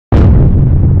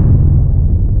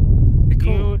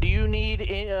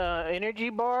energy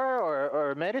bar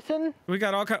or medicine? We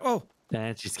got all kind. Oh,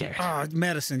 she's scared. oh,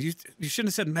 medicine. You shouldn't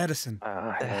have said medicine.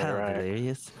 The hell,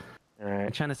 delirious. All right.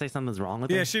 You trying to say something's wrong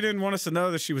with her? Yeah, she didn't want us to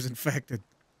know that she was infected.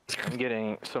 I'm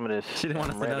getting some of this. She didn't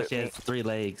want us to know she has 3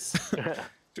 legs.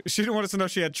 She didn't want us to know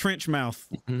she had trench mouth.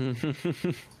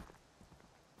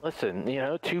 Listen,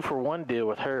 2 for 1 deal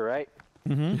with her, right?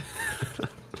 Mm-hmm.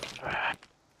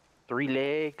 3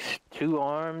 legs, 2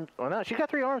 arms. Well, no, she got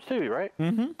 3 arms too, right?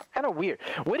 Mm-hmm. Kind of weird.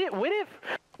 What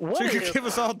She if could give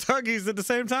us all tuggies at the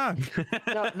same time.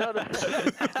 No, I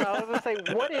was gonna say,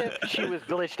 what if she was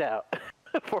glitched out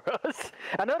for us?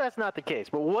 I know that's not the case,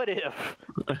 but what if?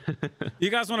 You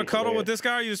guys want to cuddle with this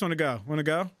guy, or you just want to go? Want to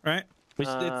go? Right?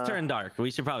 It's turned dark.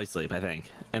 We should probably sleep, I think,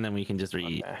 and then we can just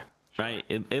reeat. Okay. Right?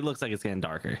 It looks like it's getting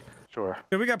darker. Sure.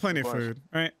 Yeah, we got plenty of food,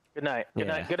 right? Good night. Good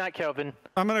night. Good night, Kelvin.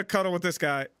 I'm gonna cuddle with this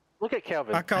guy. Look at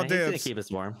Kelvin. I call He's gonna dibs. keep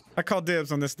us warm. I call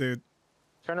dibs on this dude.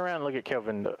 Turn around and look at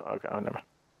Kelvin. Okay, oh, never.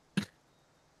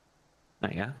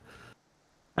 There you go. All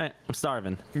right, I'm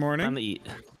starving. Morning. Time to eat.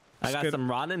 I got Good. some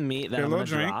rotten meat that Get a I'm little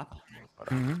gonna drink. drop.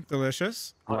 Mm-hmm.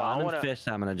 Delicious. Rotten fish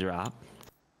that I'm gonna drop.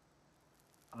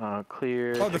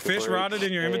 Clear. Oh, the fish rotted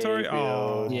in your inventory?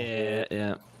 Oh.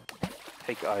 Yeah.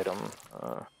 Take item.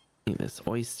 Eat this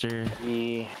oyster.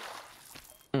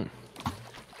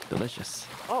 Delicious.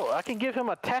 Oh, I can give him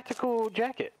a tactical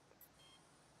jacket.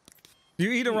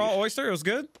 You eat a raw oyster? It was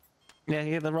good?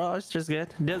 Yeah, the raw oyster's good.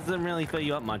 Doesn't really fill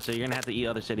you up much, so you're gonna have to eat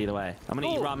other shit either way. I'm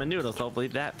gonna eat ramen noodles. Hopefully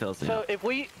that fills me up. So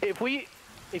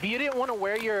if you didn't want to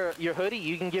wear your hoodie,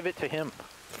 you can give it to him.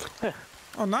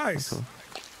 Oh, nice. Cool.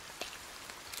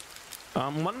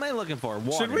 What am I looking for?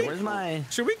 Water. Where's my?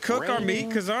 Should we cook our meat?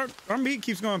 Because our meat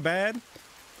keeps going bad.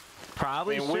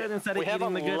 Probably should instead of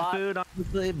eating the good food,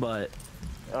 honestly. But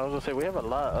I was gonna say we have a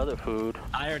lot of other food.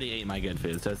 I already ate my good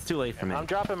food, so it's too late for me. I'm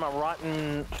dropping my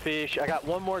rotten fish. I got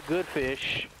 1 more good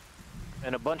fish,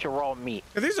 and a bunch of raw meat.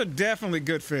 Yeah, these are definitely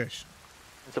good fish.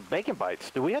 It's a bacon bites.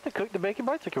 Do we have to cook the bacon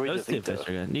bites, or can we Those just two eat fish those?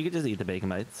 are good. You could just eat the bacon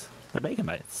bites. They're bacon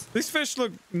bites. These fish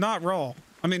look not raw.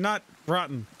 I mean, not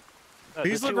rotten.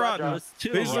 These look rotten.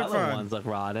 These ones look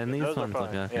rotten. These ones look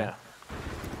okay. Yeah.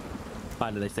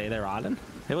 Why do they say they're rotten?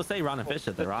 They will say rotten fish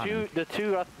if they're rotten. The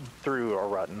two I threw are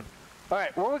rotten. All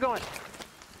right, where are we going?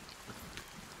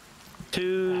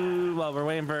 Well, we're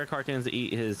waiting for CaRtOoNz to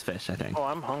eat his fish, I think. Oh,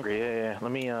 I'm hungry. Yeah.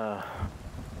 Let me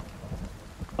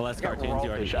Unless CaRtOoNz you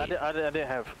already ate. I didn't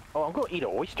have. Oh, I'm gonna eat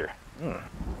an oyster.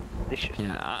 Delicious.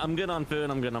 Yeah, I'm good on food.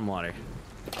 I'm good on water.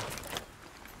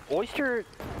 Oyster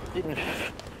didn't.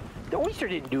 The oyster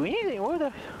didn't do anything. What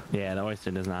the? Yeah, the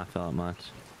oyster does not fill up much.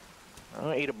 I'm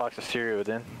gonna eat a box of cereal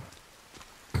then.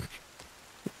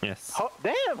 Yes. Oh,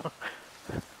 damn!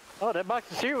 Oh, that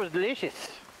box of cereal was delicious.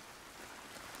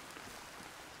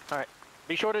 All right,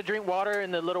 be sure to drink water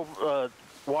in the little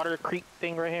water creek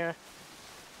thing right here.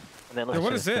 And then let's. Hey,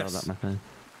 what is this?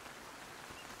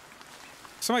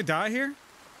 Somebody die here?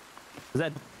 Is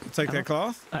that? Take that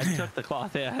cloth? I took the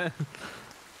cloth. Yeah.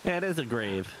 Yeah, it is a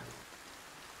grave.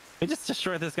 We just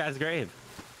destroyed this guy's grave.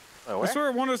 Oh, That's where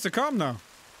it wanted us to come, though.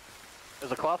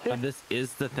 There's a cloth here? This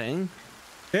is the thing?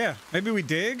 Yeah, maybe we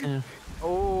dig? Yeah.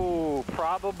 Oh,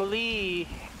 probably.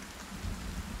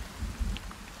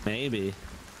 Maybe.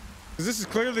 Because this is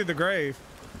clearly the grave.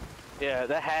 Yeah,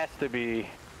 that has to be.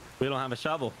 We don't have a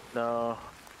shovel. No.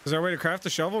 Is there a way to craft a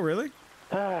shovel, really?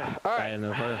 All right. I have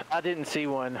no clue. I didn't see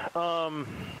one. All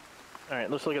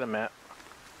right, let's look at the map.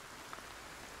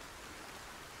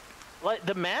 Like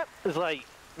the map is like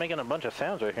making a bunch of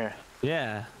sounds right here.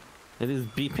 Yeah, it is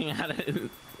beeping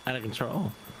out of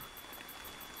control.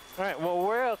 All right, well,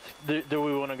 where else do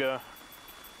we want to go?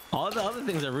 All the other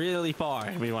things are really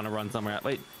far. We want to run somewhere.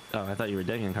 Wait, oh, I thought you were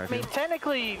digging, CaRtOoNz. I mean,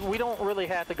 technically, we don't really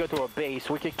have to go to a base.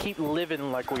 We could keep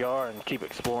living like we are and keep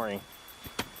exploring.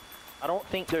 I don't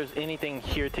think there's anything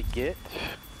here to get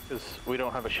because we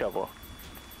don't have a shovel.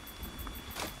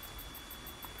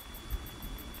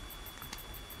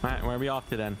 Alright, where are we off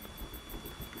to then?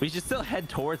 We should still head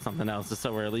towards something else just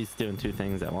so we're at least doing 2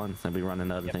 things at once and we run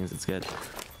into other things. It's good.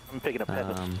 I'm picking up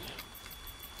pebbles.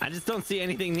 I just don't see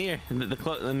anything near.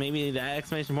 Maybe the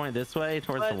exclamation point this way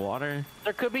towards the water.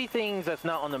 There could be things that's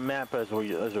not on the map as we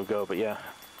go, but yeah.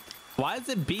 Why is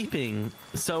it beeping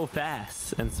so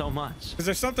fast and so much? Is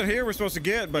there something here we're supposed to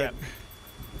get? But yep.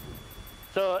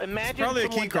 So imagine it's probably a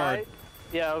key card. Died.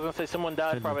 Yeah, I was gonna say someone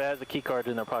died. Probably has a key card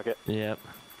in their pocket. Yep.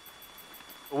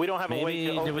 We don't have a way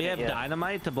to open do we have it yet.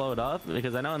 dynamite to blow it up?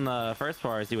 Because I know in the first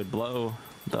parts you would blow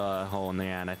the hole in the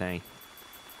end, I think.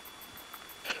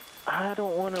 I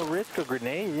don't want to risk a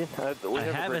grenade. We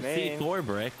have a C4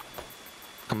 brick.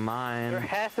 Come on. There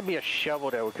has to be a shovel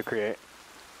that we could create.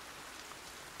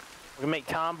 We can make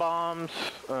time bombs.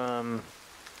 You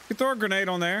throw a grenade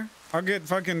on there. I'll get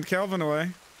fucking Kelvin away.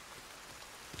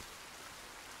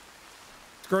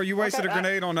 Girl, you wasted a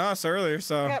grenade on us earlier,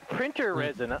 so. I got printer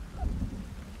resin.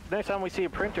 Next time we see a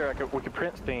printer, we can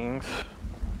print things.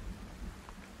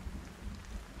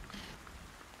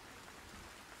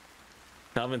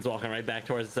 Kelvin's walking right back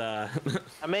towards. I'm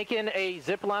making a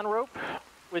zip line rope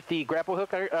with the grapple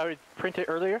hook I printed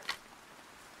earlier.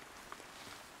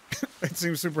 It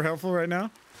seems super helpful right now.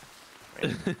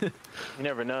 You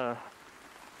never know.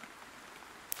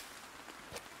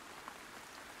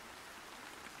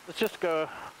 Let's just go.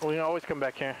 We can always come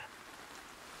back here.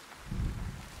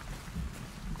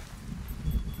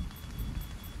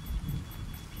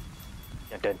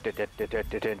 Dun, dun, dun, dun,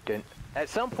 dun, dun, dun. At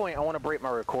some point, I want to break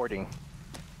my recording.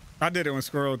 I did it when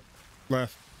Squirrel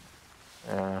left.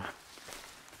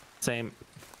 Same.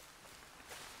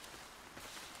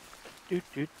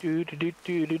 Alright,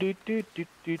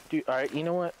 you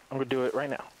know what? I'm gonna do it right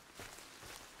now.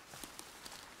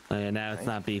 Oh, yeah, now it's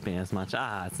not beeping as much.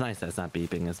 Ah, it's nice that it's not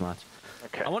beeping as much.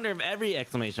 Okay. I wonder if every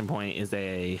exclamation point is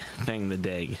a thing to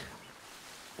dig.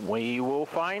 We will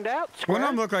find out. One of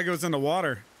them looked like it was in the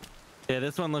water. Yeah,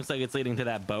 this one looks like it's leading to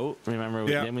that boat. Remember,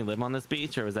 didn't we live on this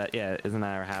beach, or was that? Yeah, isn't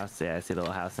that our house? Yeah, I see the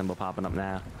little house symbol popping up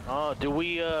now. Oh, do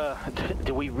we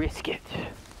risk it?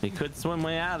 We could swim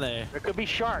way out of there. There could be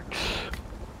sharks.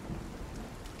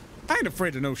 I ain't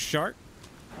afraid of no shark.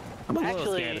 I'm a little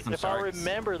Actually, scared of some if sharks. I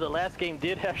remember, the last game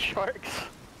did have sharks.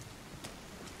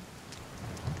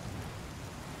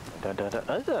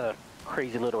 That's a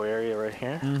crazy little area right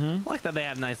here. I like that they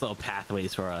have nice little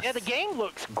pathways for us. Yeah, the game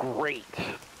looks great.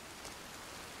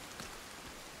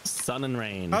 Sun and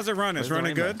rain. How's it run? It's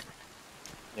running good?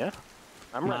 Yeah.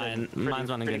 I'm running.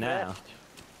 Mine's running good now.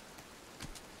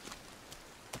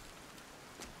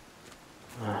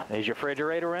 Is your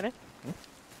refrigerator running?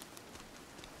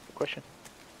 Good question.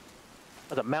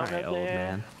 There's a mountain up old there.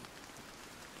 man.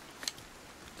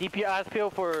 Keep your eyes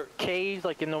peeled for caves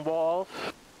like in the walls.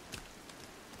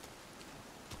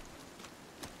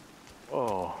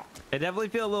 Whoa. I definitely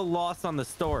feel a little lost on the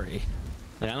story.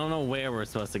 Like, I don't know where we're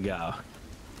supposed to go.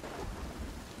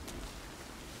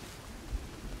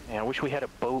 Man, I wish we had a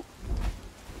boat.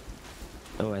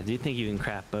 Oh, I do think you can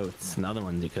craft boats. Another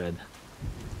one you could.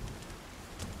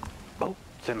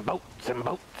 Boats and boats and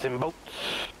boats and boats.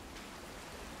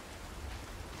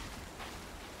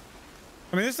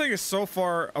 I mean, this thing is so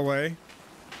far away.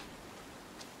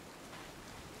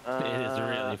 It is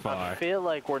really far. I feel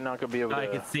like we're not gonna be able to. I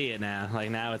can see it now.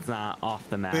 Like, now it's not off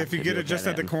the map. If you get it just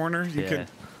at the corner, you can.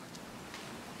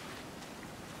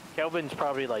 Kelvin's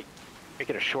probably like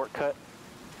making a shortcut.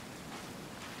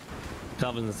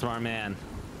 Kelvin's a smart man.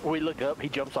 We look up, he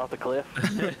jumps off the cliff.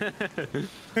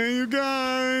 Hey, you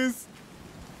guys!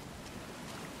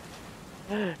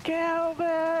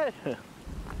 Kelvin!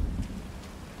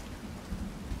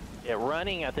 Yeah,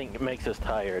 running I think makes us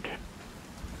tired.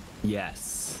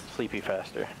 Yes. Sleepy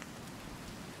faster.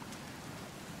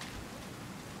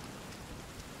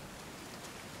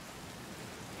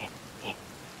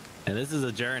 And this is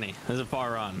a journey. This is a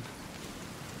far run.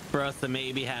 For us to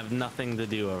maybe have nothing to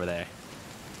do over there.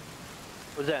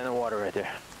 What's that in the water right there?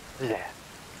 What's that?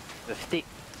 The stick?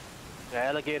 The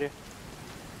alligator?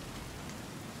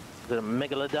 Is it a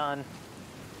megalodon?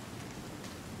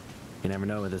 You never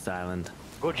know with this island.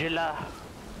 Godzilla?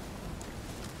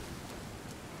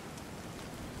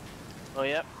 Oh,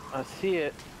 yep. I see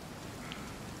it.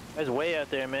 That's way out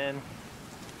there, man.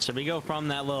 Should we go from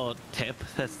that little tip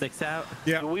that sticks out?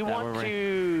 Yeah. Do we want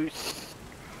to...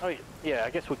 Oh, yeah, I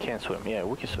guess we can swim. Yeah,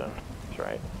 we can swim. That's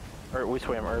right. Or we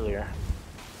swam earlier.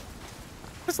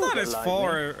 It's not as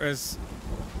far as...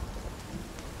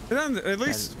 It doesn't, at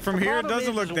least from here, it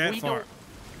doesn't look that far.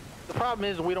 The problem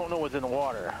is we don't know what's in the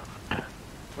water.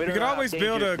 We could always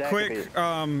build a quick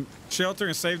shelter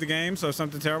and save the game, so if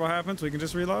something terrible happens, we can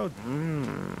just reload.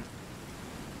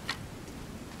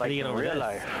 Like in real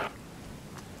life.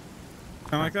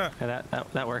 Kind of like that. Yeah,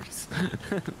 that works.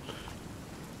 I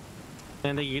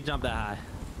didn't think you could jump that high.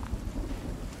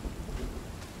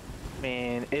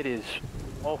 Man, it is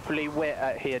awfully wet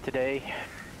out here today.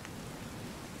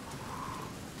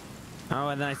 Oh,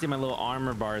 and then I see my little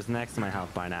armor bars next to my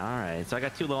health bar now. All right, so I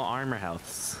got 2 little armor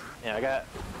healths. Yeah, I got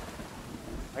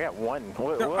one.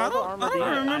 What I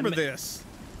don't remember I this.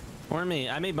 Or me.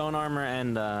 I made bone armor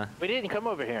and We didn't come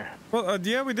over here. Well,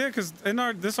 yeah, we did, because in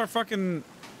our fucking...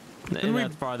 and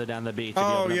that's farther down the beach.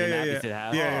 Oh, if you open yeah, up the map, yeah, you see the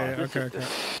house. yeah. This Okay.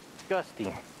 is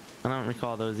disgusting. I don't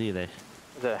recall those either.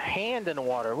 There's a hand in the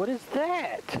water. What is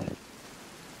that?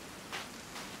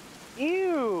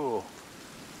 Ew.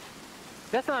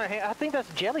 That's not a hand. I think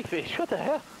that's jellyfish. What the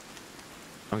hell?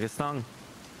 Don't get stung.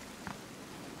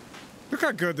 Look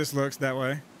how good this looks that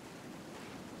way.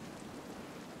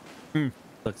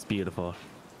 Looks beautiful. I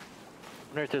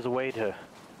wonder if there's a way to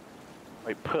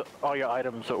like put all your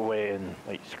items away and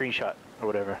like screenshot or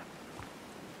whatever.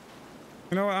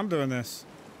 You know what? I'm doing this.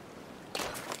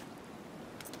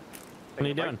 What are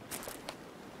you doing?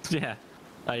 Yeah.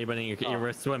 Oh,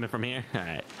 you're swimming from here? All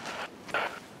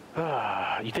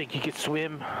right. You think you could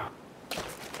swim?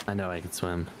 I know I can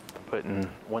swim. Putting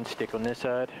one stick on this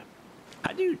side.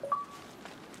 How do you...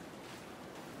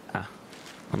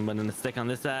 I'm putting the stick on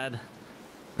this side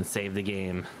and save the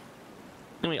game.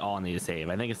 And we all need to save.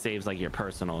 I think it saves like your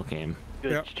personal game.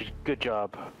 Good, Yep. good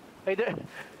job. Hey,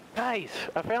 guys,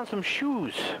 I found some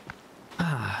shoes.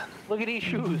 Look at these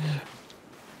shoes.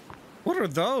 What are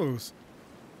those?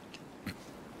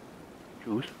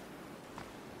 Shoes?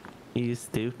 You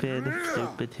stupid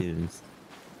tunes.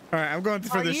 All right, I'm going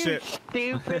for this shit.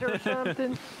 Stupid or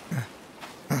something?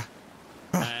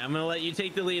 Alright, I'm gonna let you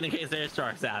take the lead in case there's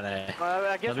sharks out there.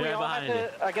 I guess I'll be we right all have behind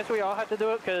you. to. I guess we all have to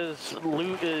do it because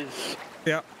loot is.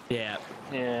 Yeah. Yeah.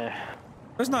 Yeah.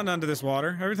 There's nothing under this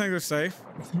water. Everything is safe.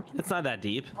 It's not that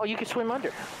deep. Oh, you can swim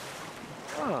under.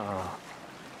 Oh.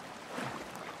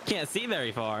 Can't see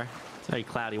very far. It's very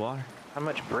cloudy water. How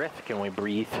much breath can we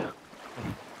breathe?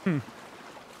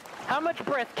 How much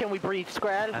breath can we breathe,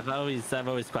 Scrad? I've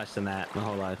always questioned that my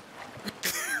whole life.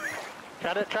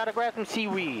 Try to grab some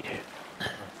seaweed.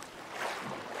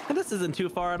 And this isn't too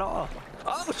far at all.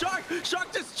 Oh, shark!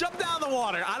 Shark just jumped out of the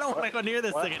water. I don't want to go near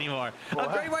this thing anymore. What?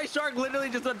 A great white shark literally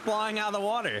just went flying out of the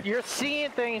water. You're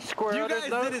seeing things, Squirrel. You guys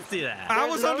didn't see that. I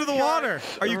was no under the sharks. water.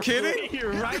 Are you kidding?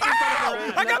 You're right in front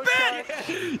of the I got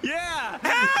No bit.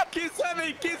 Yeah! Keep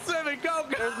swimming! Keep swimming! Go!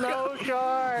 Go! There's no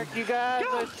shark. You guys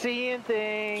Go. are seeing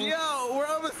things. Yo, we're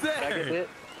almost I get there. bit.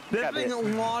 This Got thing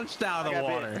bit. launched out of I the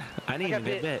got water. bit. I didn't I even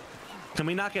got get bit. Can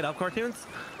we knock it up, CaRtOoNz?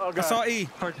 Oh, I God. saw E.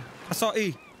 I saw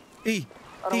E. E.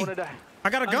 I don't E. want to die. I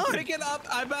got a gun. Pick it up.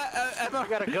 I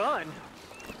got a gun.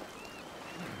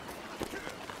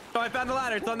 Oh, I found the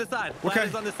ladder. It's on this side.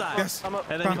 Ladder's on this side. Yes. I'm up.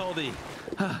 And then you hold E.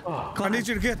 I need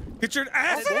you to get your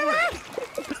ass in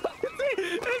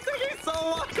It's taking so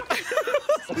long.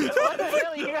 What the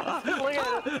hell? You guys look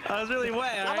at it. I was really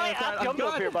wet. I jumped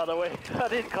up here, by the way. I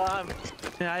didn't climb.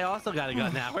 Yeah, I also got a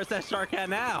gun now. Where's that shark at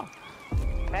now?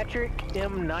 Patrick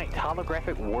M. Knight,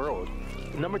 Holographic World.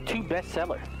 #2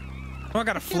 bestseller. Oh, I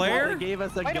got a flare. They gave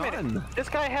us a Wait a gun. minute. This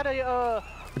guy had a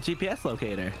GPS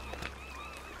locator.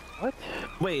 What?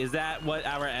 Wait, is that what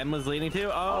our M was leading to?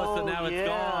 Oh, so now it's yeah.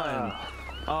 gone.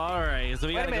 All right, so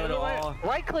we Wait a gotta go minute. to all.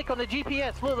 Right click on the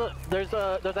GPS. Look, there's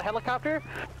a helicopter.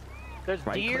 There's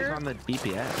Right click deer. on the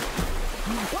GPS.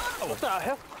 Whoa! What the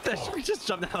hell? That shark just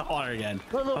jumped out of the water again.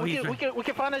 Look, Oh, he's we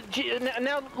can find a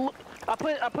now. Look, I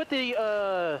put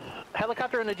the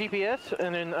helicopter in the GPS,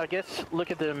 and then I guess look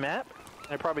at the map.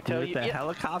 I probably tell you. the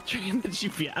helicopter in the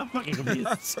GPS. I'm fucking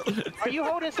confused. Are you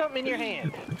holding something in your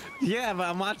hand? Yeah, but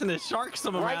I'm watching the shark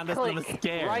swim around us and I'm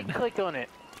scared. Right click on it.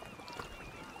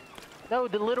 No,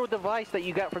 the little device that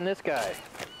you got from this guy.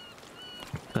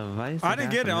 Device. I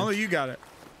didn't get it. Only you got it.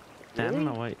 I don't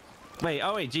know. Wait.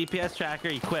 Oh wait. GPS tracker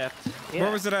equipped. Yeah.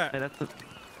 Where was it at? Hey,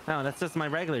 no, that's just my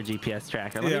regular GPS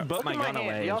tracker. Let me put Look my at gun hand.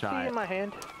 away Y'all and try see it. in my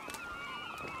hand?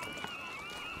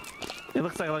 It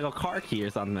looks like a little car key or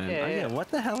something. Yeah, Oh, yeah. What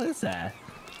the hell is that?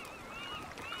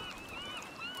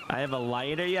 I have a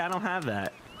lighter. Yeah, I don't have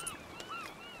that.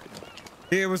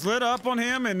 It was lit up on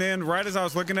him, and then right as I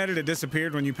was looking at it, it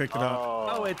disappeared when you picked it up.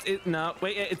 Oh, no.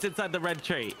 Wait, it's inside the red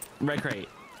crate.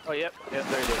 Oh, yep, there it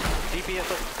is.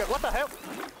 GPS. What the hell?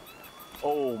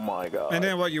 Oh my God. And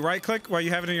then what? You right click while you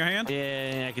have it in your hand?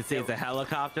 Yeah, I can see it's a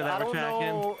helicopter that I we're don't tracking.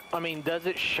 know. I mean, does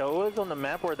it show us on the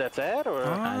map where that's at, or?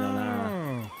 I don't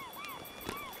know.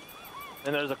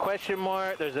 And there's a question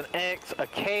mark. There's an X, a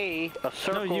K, a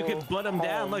circle. No, you can put them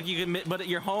down. home. Look, you can put it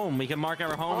your home. We can mark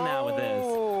our home now with this.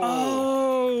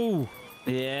 Oh.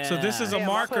 Yeah. So this is a Damn,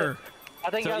 marker.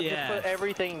 I think So, I yeah. just put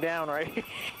everything down right.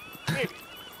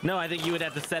 No, I think you would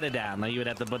have to set it down. Like you would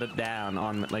have to put it down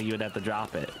on. Like you would have to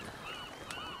drop it.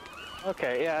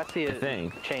 Okay, yeah, I see it.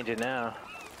 thing. Change it now.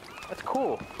 That's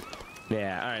cool.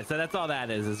 Yeah. All right. So that's all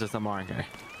that is. It's just a marker.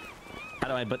 How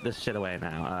do I put this shit away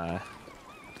now?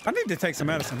 I need to take some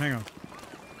medicine. Hang on.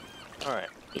 All right.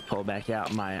 Pull back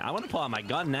out my. I want to pull out my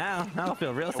gun now. Now I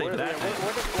feel real safe.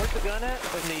 Where's the gun at?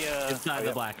 In the Inside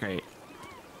the black crate.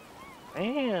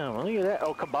 Damn, look at that.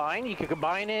 Oh, combine. You can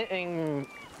combine it and.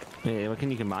 Yeah. What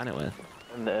can you combine it with?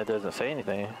 And it doesn't say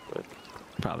anything. But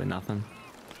Probably nothing.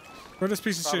 Where'd this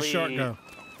piece of shit shark go?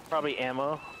 Probably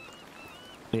ammo.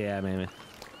 Yeah, maybe.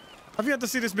 I've yet to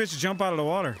see this bitch jump out of the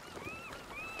water.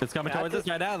 It's coming towards us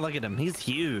right now. Look at him. He's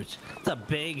huge. It's a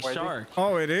big shark.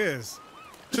 Oh, it is.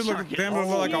 Should look damn look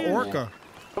like an orca.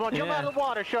 Come on, jump out of the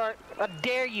water, shark. I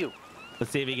dare you.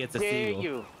 Let's see if he gets a seagull.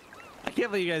 You. I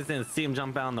can't believe you guys didn't see him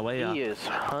jump out on the way up. He is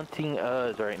hunting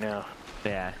us right now.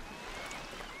 Yeah.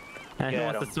 And who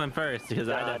wants to swim first? Because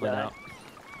I definitely don't.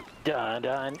 Dun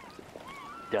dun.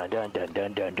 Dun dun dun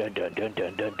dun dun dun dun dun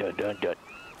dun dun dun dun dun.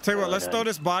 Tell you what, let's throw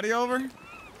this body over.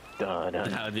 Dun dun.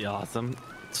 That would be awesome.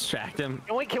 Distract him.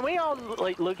 Can we all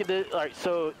like look at this? All right,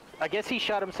 so I guess he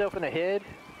shot himself in the head.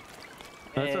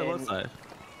 That's what it looks like.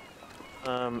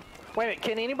 Wait a minute,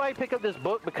 can anybody pick up this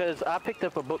book? Because I picked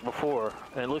up a book before,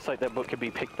 and it looks like that book could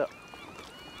be picked up.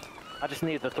 I just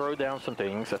needed to throw down some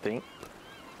things, I think.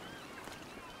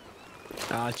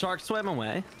 Shark swim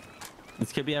away.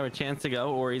 This could be our chance to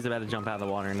go, or he's about to jump out of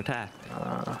the water and attack.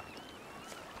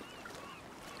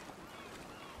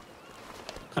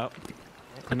 Oh,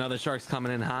 another shark's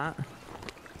coming in hot.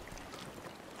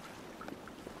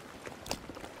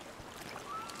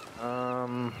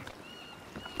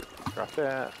 Drop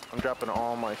that. I'm dropping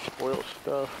all my spoiled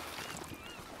stuff.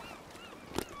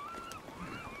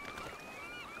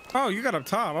 Oh, you got up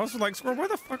top. I was like, Squirrel, where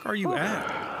the fuck are you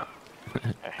at?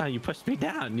 Oh, you pushed me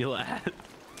down. You laughed.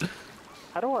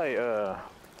 How do I,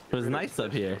 It was nice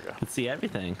up here. You could see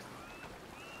everything.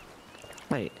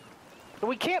 Wait.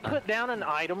 We can't put down an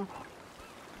item.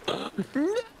 No!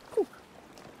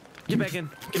 Get back in.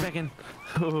 Get back in.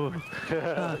 Ooh.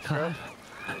 Climb.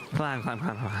 Climb, climb,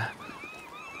 climb, climb.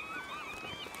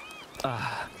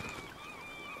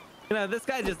 You know, this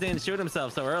guy just didn't shoot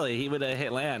himself so early. He would have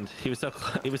hit land. He was so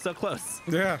close.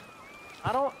 Yeah.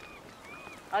 I don't.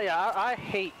 I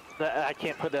hate that I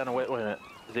can't put down a wet limit.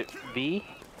 Is it V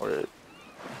or? Okay.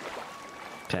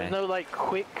 There's no like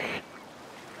quick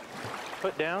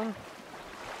put down.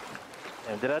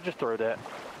 And did I just throw that?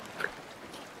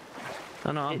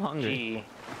 Oh no, I'm hungry. G.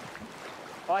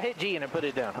 Oh, I hit G and it put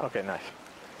it down. Okay, nice.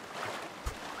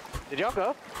 Did y'all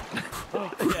go?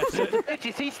 Yes.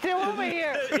 Bitches, he's still over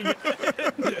here.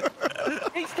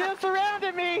 He's still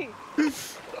surrounding me.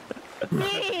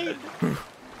 Me.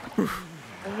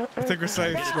 I think we're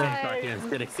safe. Guys,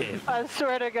 Good escape. I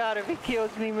swear to God, if he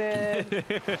kills me, man.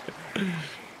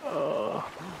 Oh.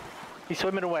 He's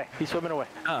swimming away. He's swimming away.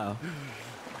 Oh.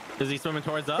 Is he swimming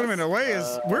towards us? Swimming away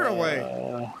is we're away.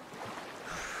 Oh,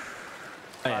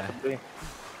 yeah.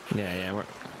 Yeah, we're.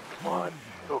 Come on.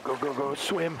 Go, go, go, go.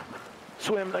 Swim.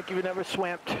 Swim like you've never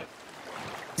swam.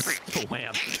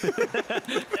 Wham.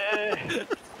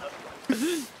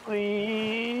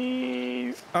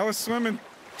 Please. I was swimming,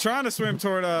 trying to swim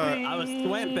toward. I was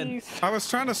swamping. I was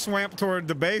trying to swamp toward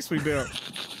the base we built.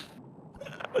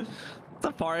 It's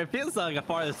a far. It feels like a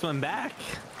farther swim back.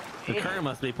 The current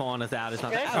must be pulling us out or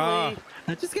something. Actually,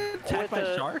 I just get attacked by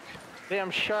a shark.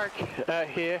 Damn shark out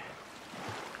here.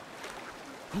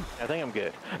 I think I'm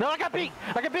good. No, I got beat.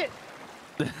 I got bit.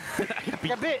 I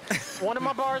got bit. One of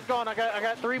my bars gone. I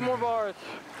got 3 more bars.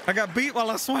 I got beat while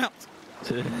I swam.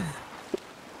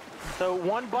 So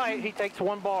one bite, he takes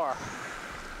 1 bar.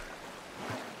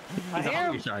 He's a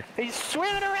hungry shark. He's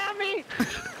swimming around me.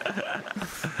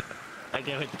 I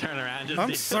can't wait to turn around. Just I'm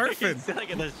surfing.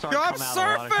 Yo, I'm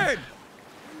surfing.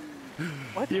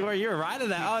 What? You were riding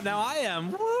that? Oh, now I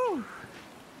am. Woo!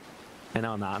 And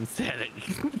no, I'm not. I'm standing.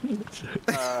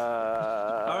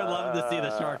 I would love to see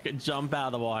the shark jump out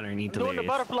of the water and eat delirious. I'm doing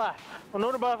the butterfly. I'm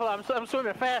doing the butterfly. I'm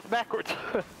swimming fast backwards.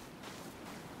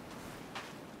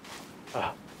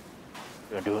 Gonna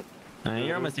do it.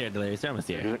 You're almost here, delirious. You're almost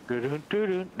here.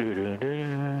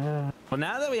 Well,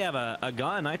 now that we have a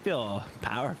gun, I feel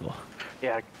powerful.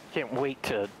 Yeah, I can't wait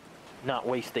to not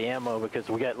waste the ammo because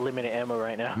we got limited ammo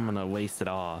right now. I'm gonna waste it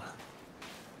all.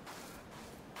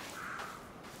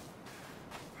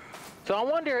 So I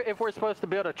wonder if we're supposed to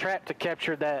build a trap to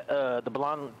capture that the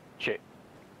blonde chick.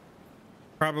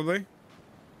 Probably.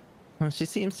 Well, she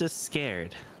seems just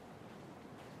scared.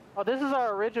 Oh, this is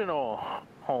our original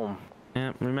home.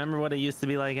 Yeah, remember what it used to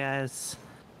be like, guys?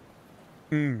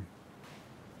 Hmm.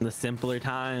 The simpler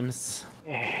times.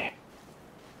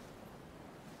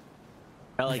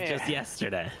 Felt like just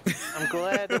yesterday. I'm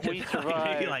glad that we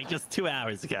survived. Like just 2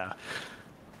 hours ago.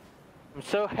 I'm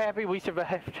so happy we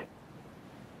survived.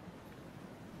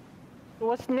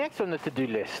 What's next on the to-do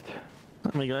list?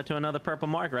 We go to another purple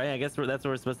mark, right? I guess that's what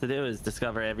we're supposed to do is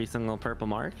discover every single purple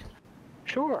mark.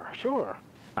 Sure.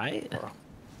 Right?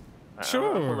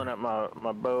 Sure. I'm pulling up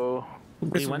my bow.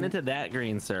 We went into that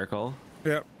green circle.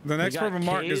 Yep. The next purple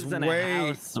mark is and way. A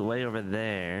house way over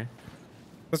there.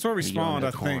 That's where we spawned,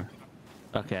 I think.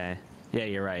 Okay. Yeah,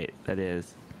 you're right. That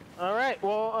is. All right.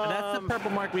 Well, But that's the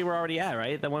purple mark we were already at,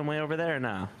 right? The one way over there, or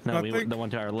no? No, the one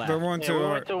to our left. The one to we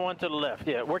our... went to one to the left.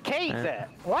 Yeah, where Cade's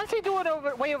at. Why is he doing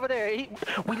way over there?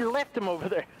 We left him over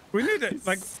there. We need to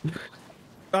like.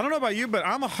 I don't know about you, but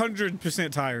I'm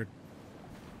 100% tired.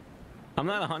 I'm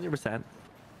not 100%.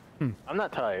 I'm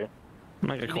not tired. I'm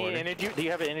like a You need quarter. energy? Do you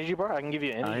have an energy bar? I can give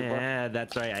you an energy bar. Yeah,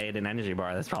 that's right. I ate an energy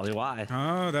bar. That's probably why.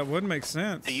 Oh, that would make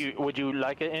sense. Would you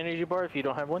like an energy bar if you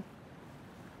don't have one?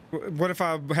 What if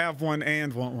I have one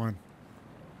and want one?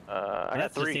 I got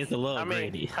That just 3. seems a little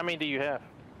greedy. How many do you have?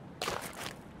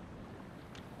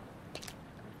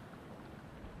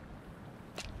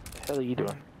 What the hell are you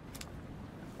doing?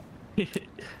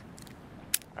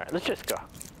 Alright, let's just go.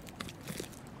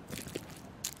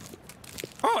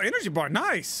 Oh, energy bar,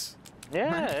 nice.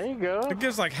 Yeah, there you go. It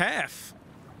gives like half.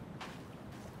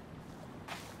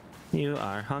 You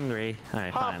are hungry. All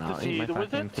right, fine. I'll eat my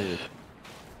fucking food.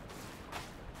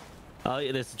 Oh,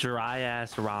 yeah, this dry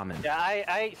ass ramen. Yeah, I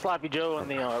ate Sloppy Joe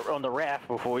on the raft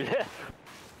before we left.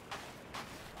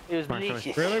 It was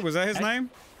delicious. Really? Was that his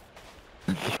name?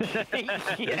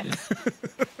 Yes.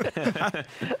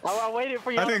 I waited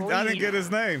for you. I didn't get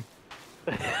his name.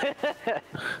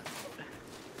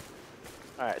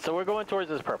 All right, so we're going towards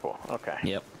this purple. Okay.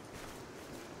 Yep.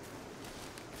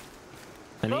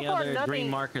 Any other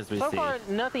green markers we see? So far,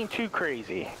 nothing too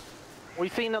crazy.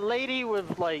 We've seen a lady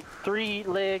with like 3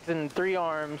 legs and 3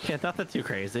 arms. Yeah, nothing too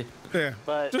crazy. Yeah,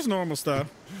 but just normal stuff.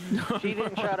 She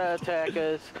didn't try to attack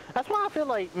us. That's why I feel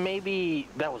like maybe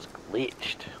that was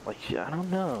glitched. Like, I don't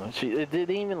know. It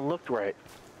didn't even look right.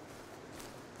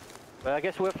 But I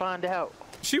guess we'll find out.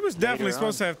 She was definitely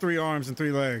supposed to have 3 arms and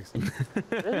 3 legs.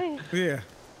 Really? Yeah.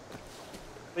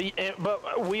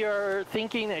 But we are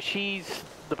thinking that she's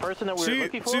the person that we were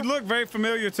looking for? She looked very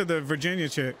familiar to the Virginia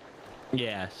chick.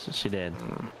 Yeah, she did.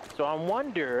 So I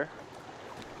wonder...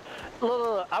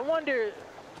 Look, I wonder...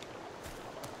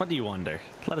 What do you wonder?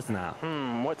 Let us know.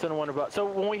 What's in the wonder about? So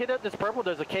when we hit up this purple,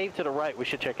 there's a cave to the right we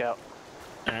should check out.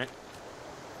 All right.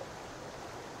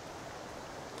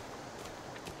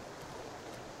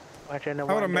 I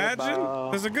would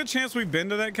imagine there's a good chance we've been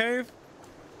to that cave.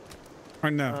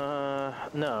 Or no?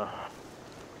 No.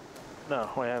 No,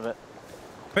 we haven't.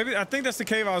 Maybe I think that's the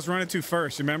cave I was running to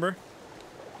first. You remember?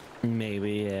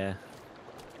 Maybe, yeah.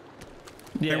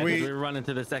 Yeah, we were running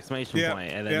to this exclamation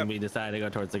point, and then we decided to go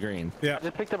towards the green. Yeah. I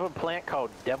just picked up a plant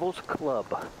called Devil's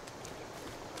Club.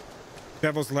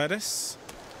 Devil's lettuce?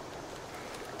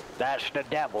 That's the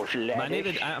devil's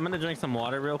lettuce. I'm gonna drink some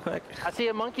water real quick. I see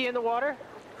a monkey in the water.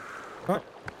 Oh,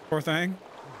 poor thing.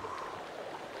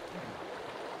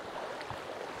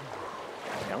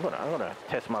 I'm gonna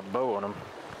test my bow on him.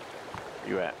 Where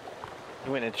you at?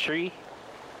 You went in the tree?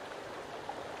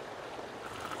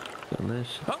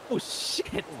 Delicious. Oh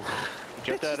shit! You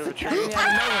jumped out of a tree?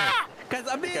 Because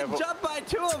I'm being jumped by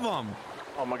 2 of them.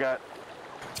 Oh my god.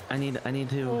 I need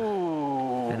to.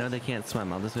 Ooh. I know they can't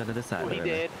swim. I'll just go to this side. Oh, he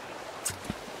did.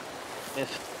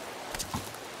 Missed.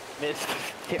 Missed.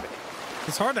 Damn it.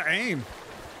 It's hard to aim.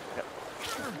 Yep.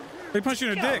 They punch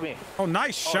you in the dick. Me. Oh,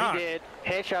 nice shot. He did.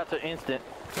 Headshots are instant.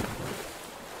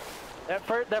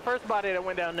 That first body that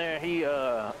went down there, I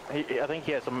think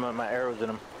he had some of my arrows in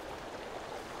him.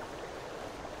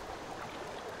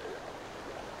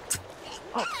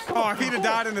 Oh, if he'd have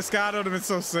died in the sky, that would have been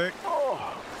so sick.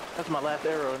 Oh, that's my last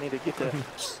arrow. I need to get that.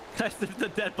 The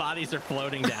dead bodies are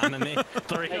floating down to me.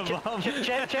 3 of them.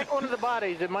 Check one of the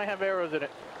bodies. It might have arrows in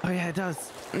it. Oh yeah, it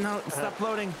does. No, stop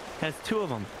floating. It has 2 of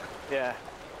them. Yeah.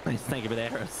 Nice. Thank you for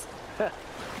the arrows.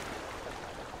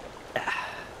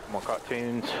 More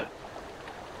cartoons.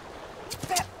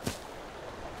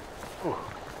 Ooh.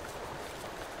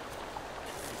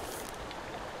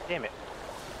 Damn it.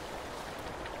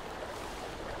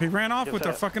 He ran off with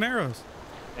our fucking arrows.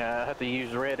 Yeah, I have to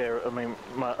use my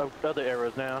other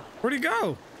arrows now. Where'd he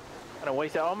go? I'm gonna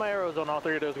waste all my arrows on all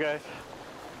 3 of those guys.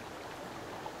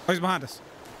 Oh, he's behind us.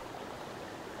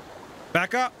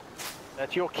 Back up.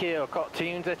 That's your kill,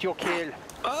 CaRtOoNz. That's your kill.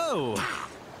 Oh!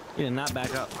 You did not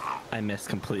back up. I missed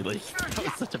completely. That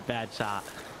was such a bad shot.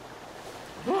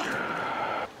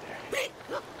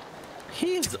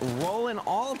 He's rolling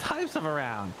all types of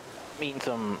around. Meeting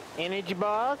some energy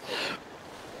bars.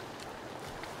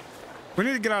 We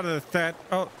need to get out of that.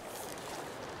 Oh.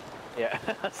 Yeah.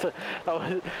 So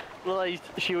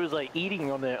she was like eating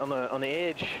on the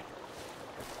edge.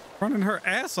 Running her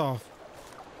ass off.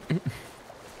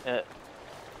 I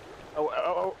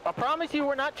promise you,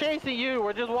 we're not chasing you.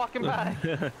 We're just walking by.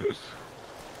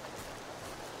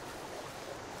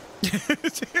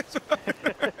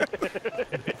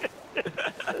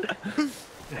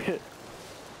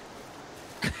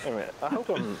 Wait a minute. I hope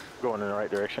I'm going in the right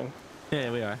direction.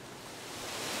 Yeah, we are.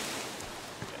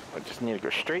 I just need to go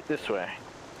straight this way.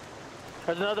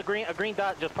 There's another a green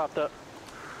dot just popped up.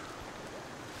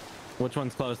 Which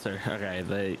one's closer? Okay,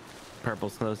 the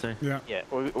purple's closer. Yeah. Yeah,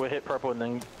 we'll hit purple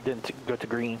and then go to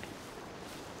green.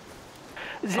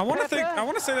 I want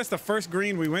to say that's the first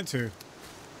green we went to.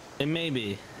 It may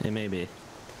be. It may be.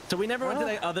 So we never went to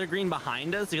the other green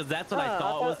behind us because that's what I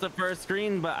thought was the first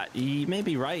green, but you may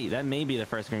be right. That may be the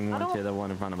first green we went to, the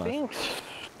one in front of us.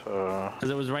 Because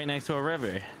it was right next to a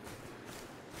river.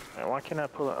 Why can't I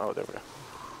pull it? Oh, there we go.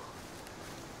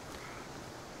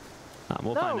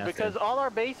 We'll find no, because all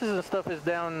our bases and stuff is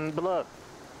down below.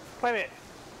 Wait a minute.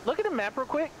 Look at the map real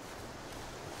quick.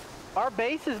 Our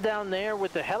base is down there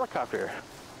with the helicopter.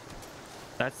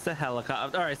 That's the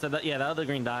helicopter. All right, so yeah, the other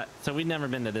green dot. So we've never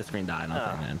been to this green dot, I don't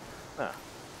think, man. No.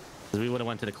 Because we would have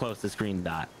went to the closest green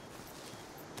dot.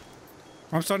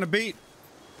 I'm starting to beat.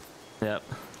 Yep.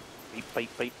 Beep,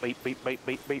 beep, beep, beep, beep, beep,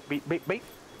 beep, beep, beep, beep, beep.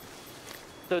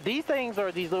 So these things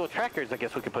are these little trackers I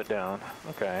guess we could put down.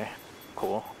 Okay.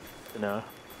 Cool. No.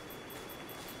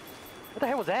 What the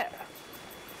hell was that?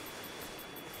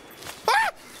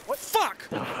 Ah! What? Fuck!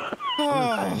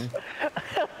 Oh.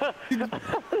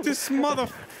 This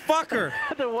motherfucker!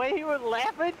 The way he was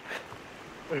laughing.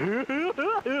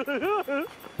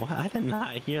 What? I did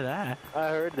not hear that. I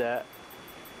heard that.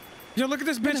 Yo, look at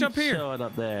this bitch up here. Showing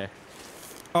up there.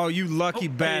 Oh, you lucky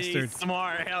bastard! Hey,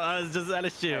 smart. Hell, I was just at a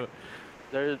shoot.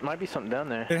 There might be something down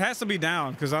there. It has to be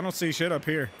down because I don't see shit up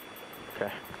here.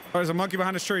 Okay. Oh, there's a monkey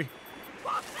behind this tree.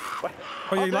 What?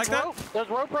 Oh, yeah, you like that? Rope. There's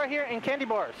rope right here and candy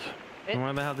bars.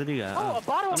 Where the hell did you go? Oh, a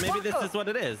bottle of maybe vodka. this is what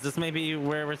it is. This may be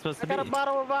where we're supposed to be. I got a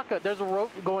bottle of vodka. There's a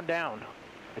rope going down.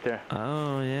 Right there.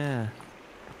 Oh, yeah.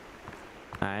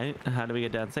 All right. How do we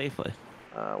get down safely?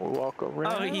 We'll walk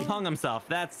around. Oh, he hung himself.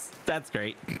 That's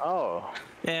great. Oh.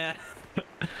 Yeah.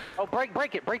 Oh,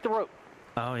 break it. Break the rope.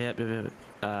 Oh, yeah.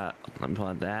 Let me pull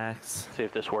out the axe. See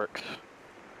if this works.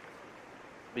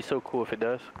 Be so cool if it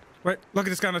does. Wait, look at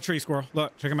this guy on the tree, squirrel.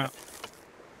 Look, check him out.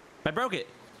 I broke it.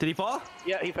 Did he fall?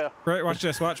 Yeah, he fell. Right, watch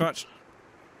this. Watch.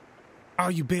 Oh,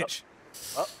 you bitch.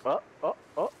 Oh.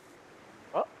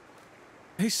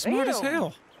 He's smart as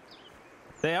hell.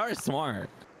 They are smart.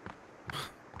 I'm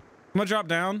gonna drop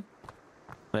down.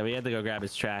 Wait, we had to go grab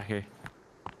his tracker.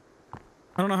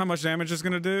 I don't know how much damage it's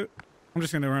gonna do. I'm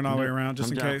just gonna run all the way around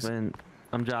just in case.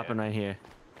 I'm dropping right here.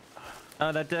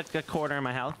 Oh, that took a quarter of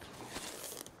my health.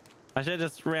 I should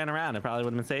have just ran around. It probably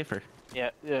would have been safer. Yeah,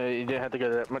 you didn't have to go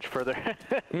that much further.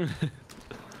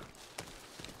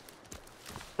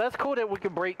 That's cool that we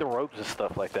can break the ropes and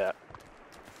stuff like that.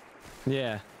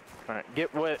 Yeah. All right,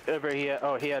 get whatever he had.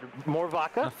 Oh, he had more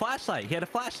vodka. A flashlight. He had a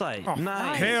flashlight. Oh,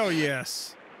 nice. Hell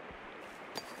yes.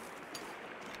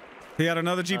 He had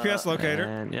another GPS locator.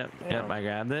 And yep, I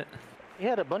grabbed it. He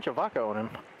had a bunch of vodka on him.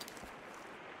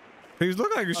 He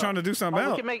looked like he was trying to do something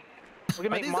else. We can make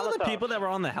Are these all the people that were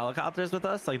on the helicopters with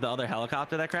us? Like the other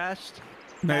helicopter that crashed?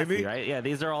 Maybe. Nasty, right? Yeah,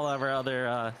 these are all of our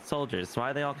other soldiers. Why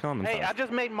are they all killing themselves? Hey, I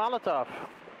just made Molotov.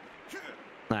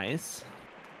 Nice.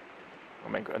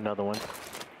 I'll make another one.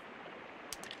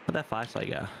 Where'd that flashlight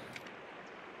go?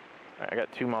 Right, I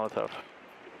got 2 Molotov.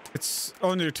 It's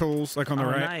on your tools, like on the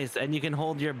right. Nice. And you can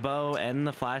hold your bow and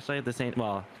the flashlight at the same.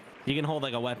 Well, you can hold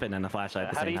like a weapon and the flashlight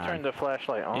at the How same do you time. turn the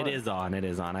flashlight on? It is on. It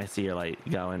is on. I see your light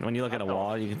going. When you look at a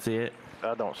wall, you can see it.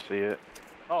 I don't see it.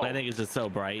 Oh. I think it's just so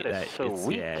bright that so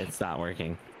weak. yeah, it's not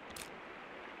working.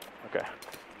 Okay.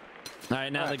 All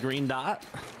right, now the green dot.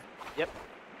 Yep.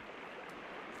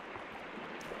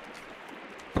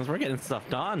 Because we're getting stuff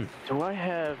done. Do I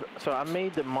have? So I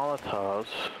made the Molotovs,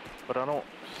 but I don't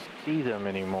see them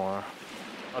anymore.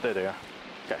 Oh, there they are.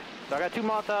 Okay. So I got 2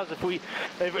 Molotovs.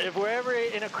 If we're ever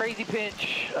in a crazy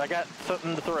pinch, I got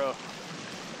something to throw. All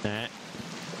right.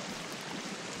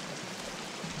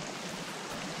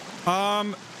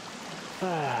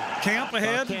 Camp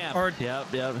ahead? Camp. Or Yep.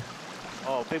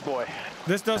 Oh, big boy.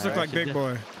 this does look like Big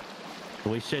Boy.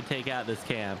 We should take out this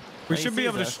camp. We He should be sees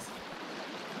able to. us.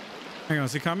 Hang on,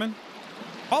 is he coming?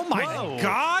 Oh my Whoa.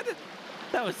 God!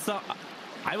 That was so.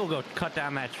 I will go cut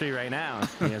down that tree right now.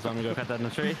 You guys want me to go cut down the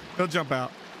tree? He'll jump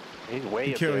out. He's way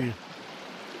He'll up kill there. you.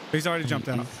 He's already jumped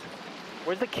out.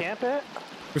 Where's the camp at?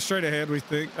 We're straight ahead, we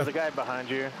think. There's a guy behind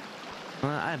you.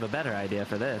 Well, I have a better idea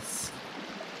for this.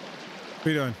 What are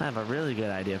you doing? I have a really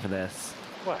good idea for this.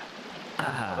 What?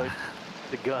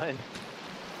 The gun.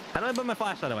 How do I put my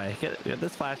flashlight away? Get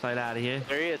this flashlight out of here.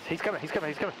 There he is. He's coming.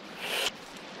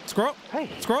 Squirrel? Hey,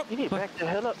 Squirrel? you need to back the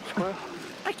hell up, Squirrel.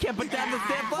 I can't put down this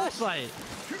damn flashlight.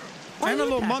 And the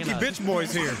little monkey attacking us? bitch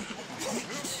boy's here.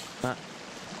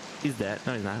 He's dead.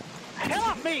 No, he's not. Hell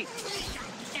off me!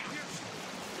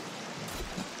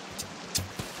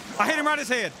 I hit him right in his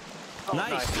head. Oh,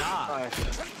 nice job.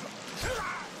 Nice.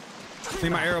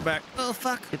 Need my arrow back. Oh,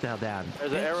 fuck. Get the hell down.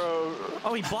 There's an arrow.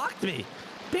 Oh, he blocked me.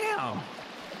 Damn.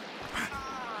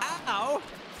 Ow.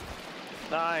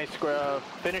 Nice, Scrub.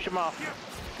 Finish him off.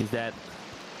 He's dead.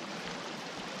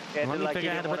 Yeah, Let me like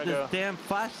figure out how to put this go. damn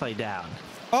flashlight down.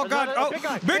 Oh, There's God. another-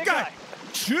 Oh, big guy.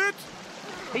 Shit.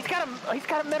 He's got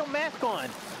a metal mask on.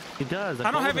 He does.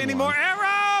 I don't have any more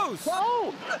arrows.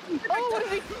 Whoa! Oh, what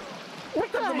is he?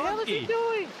 What the hell is he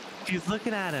doing? He's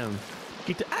looking at him.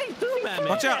 He threw him at me.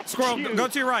 Watch out, squirrel. Go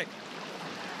to your right.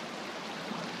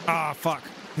 Ah, fuck.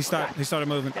 He started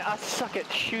moving. Yeah, I suck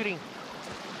at shooting.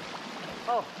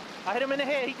 Oh, I hit him in the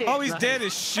head. He did. Oh, he's dead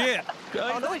as shit.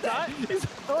 Oh, no, he's not.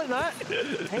 No, he's not.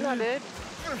 He's not dead.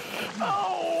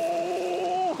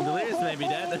 Oh! Delirious may be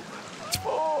dead.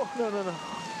 Oh, no.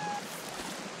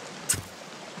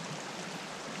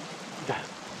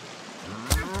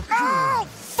 Oh,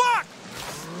 fuck!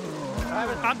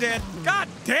 I'm dead. God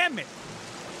damn it.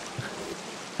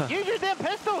 Use your damn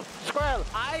pistol, Squirrel.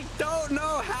 I don't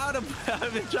know how to.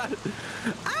 I've been trying to.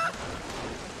 Ah!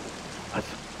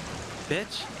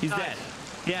 Bitch, he's dead.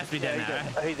 He has to be dead now,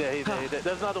 right? He's dead.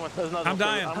 There's another one. I'm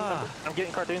dying. I'm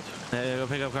getting CaRtOoNz. Yeah, go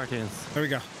pick up CaRtOoNz. There we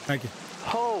go. Thank you.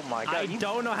 Oh my God. I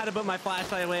don't know how to put my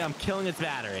flashlight away. I'm killing its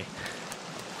battery.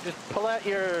 Just pull out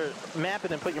your map and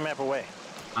then put your map away.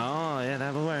 Oh, yeah,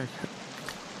 that would work.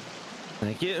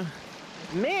 Thank you.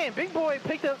 Man, big boy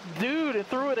picked up dude and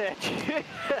threw it at you.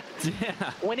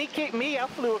 Yeah. When he kicked me, I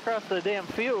flew across the damn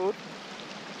field.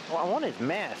 Well, I want his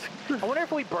mask. I wonder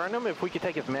if we burn him, if we could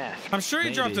take his mask. I'm sure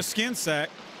he dropped a skin sack.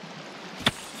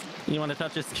 You want to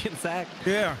touch his skin sack?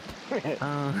 Yeah.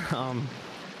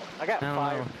 I got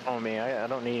fire on me. I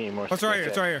don't need any more. What's right here?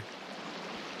 It's right here.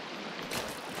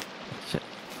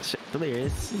 Shit,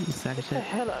 delirious. You sack of shit.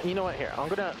 Hell, you know what? Here, I'm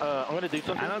gonna do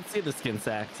something. I don't see the skin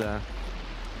sack, so.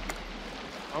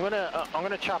 I'm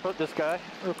gonna chop up this guy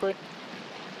real quick.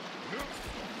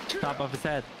 Chop off his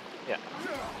head. Yeah.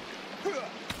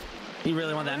 You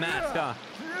really want that mask, huh?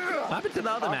 What happened to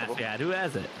the other mask he had? Who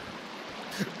has it?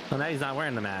 Well, now he's not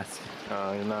wearing the mask.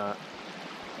 No, you're not.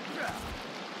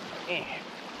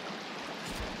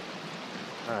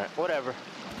 All right, whatever.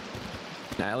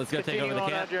 Now let's go take over the on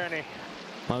camp. our journey.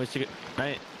 Well, we should go,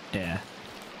 right? Yeah.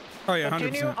 Oh, yeah, 100%.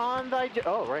 Continue on thy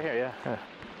oh, right here, yeah.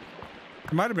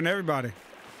 It might have been everybody.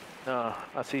 No,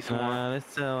 I see some more.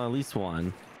 Let's at least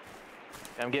one.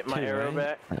 I'm getting my arrow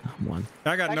back. One.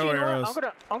 I got no arrows.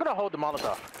 I'm gonna hold the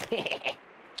Molotov.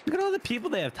 Look at all the people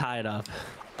they have tied up.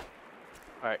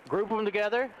 All right, group them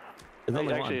together.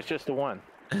 Actually, it's just the one.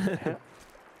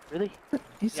 Really?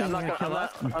 Yeah, I'm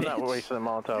not wasting the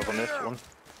Molotov on this one.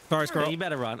 Sorry, Squirrel. You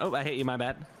better run. Oh, I hate you. My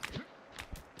bad.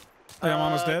 Hey, I'm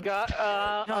almost dead.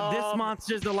 No, this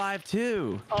monster's alive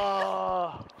too.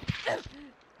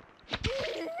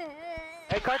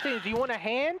 Hey, CaRtOoNz, do you want a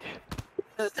hand?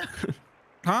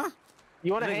 Huh?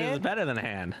 You want a This is hand? better than a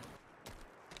hand.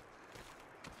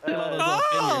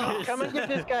 Come and give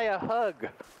this guy a hug.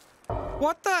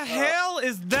 What the hell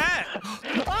is that?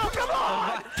 Oh, come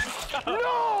on!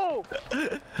 No!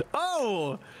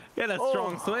 Oh! He had a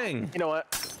strong swing. You know what?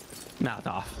 Now it's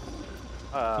off.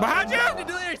 Behind you!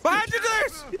 Behind you,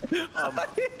 Delirious!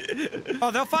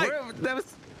 Oh, they'll fight.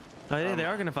 Oh, yeah, they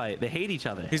are gonna fight. They hate each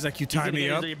other. He's like, you tie me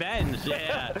up. Revenge.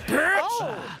 Yeah.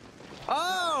 Oh!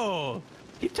 Oh!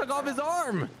 He took off his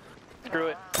arm. Screw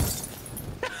it.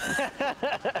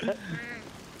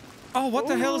 Oh, what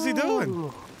the hell is he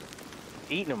doing?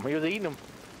 Eating him. He was eating him.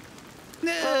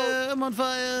 No, I'm on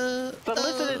fire. So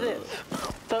listen to this.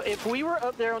 So if we were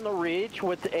up there on the ridge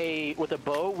with a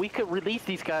bow, we could release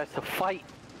these guys to fight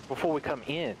before we come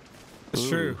in. It's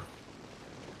true.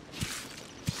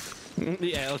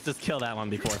 Yeah, let's just kill that one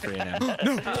before 3 a.m.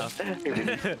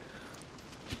 No.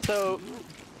 So,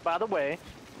 by the way.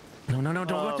 No, don't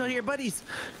go to your buddies.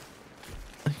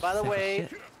 By the way,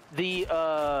 the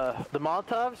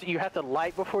Molotovs, you have to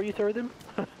light before you throw them.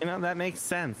 You know, that makes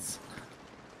sense.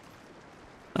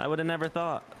 I would have never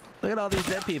thought. Look at all these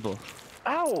dead people.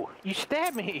 Ow! You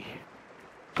stabbed me!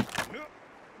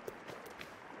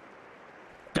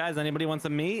 Guys, anybody want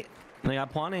some meat? They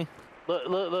got plenty.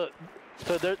 Look.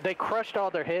 So they crushed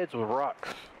all their heads with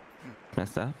rocks.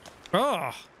 Messed up.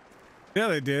 Oh. Yeah,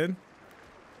 they did.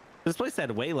 This place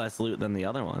had way less loot than the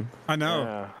other one. I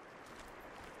know.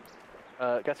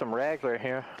 Yeah. Got some rags right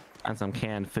here. And some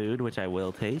canned food, which I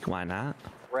will take. Why not?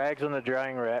 Rags on the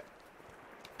drying rack.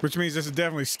 Which means this is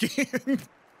definitely skinned.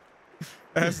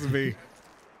 Has to be.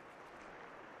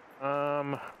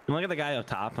 Look at the guy up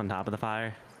top, on top of the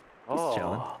fire. He's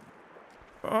chilling.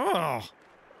 Oh.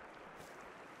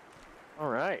 All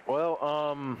right.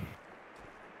 Well,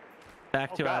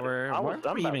 Back to our. Where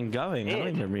are we even going? I don't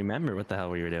even remember what the hell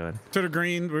we were doing. To the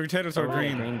green. We were headed to the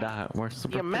green. Green dot. We're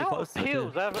super the amount close of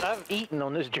pills I've eaten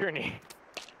on this journey.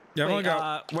 Yeah, wait,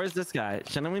 where's this guy?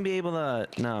 Shouldn't we be able to?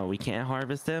 No, we can't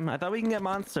harvest him. I thought we can get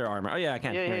monster armor. Oh yeah, I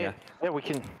can. Yeah, we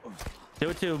can. Do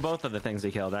it to both of the things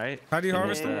we killed, right? How do you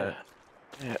harvest them?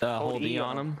 Hold E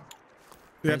on them.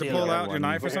 You have to pull out your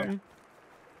knife or something?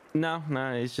 No,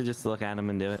 you should just look at them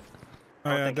and do it.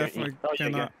 Oh yeah, definitely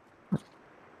cannot.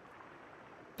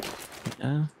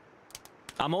 Yeah.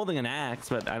 I'm holding an axe,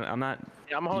 but I'm not.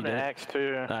 Yeah, I'm holding an axe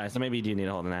too. All right, so maybe you do need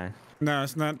to hold an axe. No,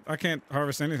 it's not. I can't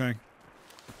harvest anything.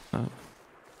 Oh.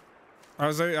 I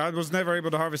was never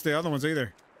able to harvest the other ones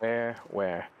either.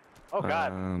 Where? Oh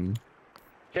God!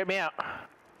 Check me out.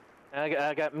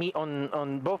 I got meat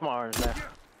on both my arms now.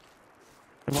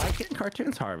 Why can't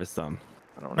CaRtOoNz harvest them?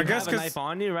 I don't know. I guess have a knife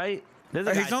on you, right?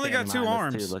 He's only got 2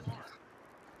 arms.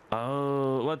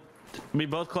 Oh, what? We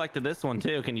both collected this one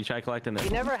too. Can you try collecting this? He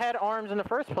never had arms in the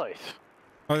first place.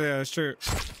 Oh yeah, that's true.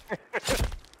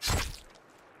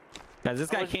 Guys, this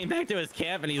guy came back to his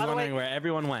camp and he's wondering where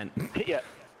everyone went. Yeah.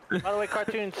 By the way,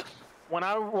 CaRtOoNz, when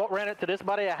I ran into this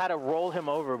buddy, I had to roll him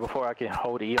over before I could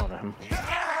hold E on him.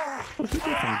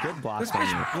 Some good blocks. This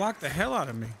bitch blocked the hell out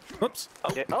of me. Whoops.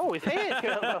 Oh, his head.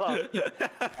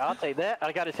 I'll take that.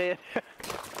 I got his head.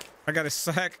 I got his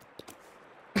sack.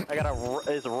 I got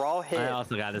his raw head. I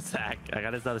also got his sack. I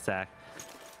got his other sack.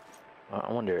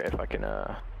 I wonder if I can.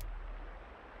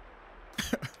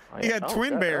 He had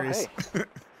twin berries. Oh, hey.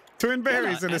 Twin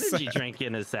berries in his sack. Energy drink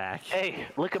in his sack. Hey,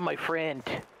 look at my friend.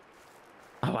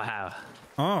 Oh wow.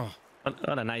 Oh.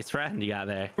 What a nice friend you got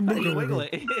there. Wiggle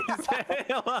it.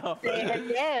 Hello.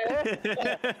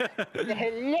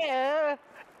 Hello.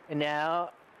 And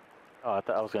now. Oh, I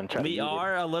thought I was gonna try. We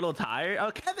are a little tired.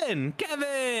 Oh, Kevin,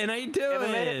 how you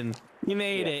doing? You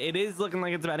made it. It is looking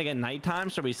like it's about to get nighttime.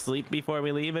 Should we sleep before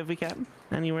we leave if we can?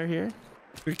 Anywhere here?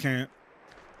 We can't.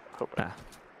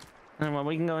 Well,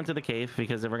 we can go into the cave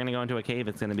because if we're gonna go into a cave,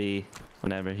 it's gonna be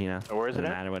whatever, you know. Where is it?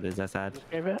 Doesn't matter what it is. That's sad.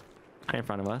 Right in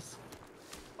front of us.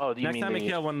 Oh, do you Next time we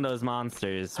kill one of those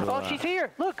monsters. Oh, she's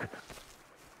here! Look,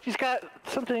 she's got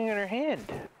something in her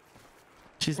hand.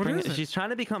 She's trying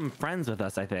to become friends with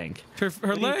us, I think.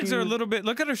 Her legs are a little bit.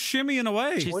 Look at her shimmying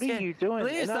away. What are you doing?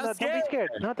 Please, no, don't be scared.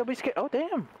 No, don't be scared. Oh,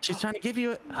 damn. She's trying to give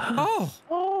you.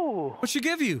 Oh. What'd she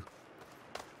give you?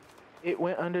 It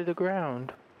went under the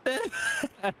ground.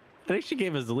 I think she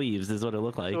gave us leaves, is what it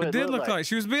looked like. It did look like.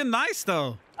 She was being nice,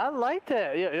 though. I like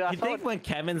that. Yeah, you think when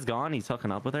Kevin's gone, he's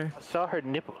hooking up with her? I saw her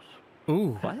nipples.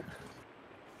 Ooh. What?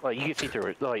 Well, you can see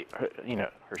through it, like,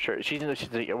 her shirt. She's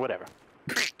whatever.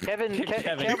 Kevin,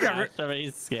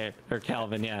 he's scared. Or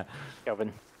Calvin, yeah.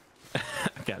 Kelvin.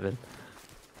 Kevin.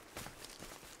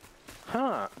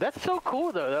 Huh. That's so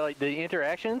cool, though. Like, the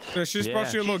interactions. Yeah, she's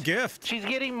brought you a little gift. She's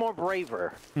getting more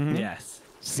braver. Mm-hmm. Yes.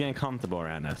 She's getting comfortable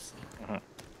around us. Mm-hmm.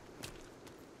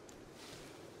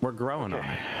 We're growing on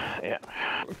her. Yeah.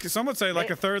 Some would say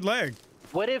like a third leg.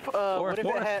 What if it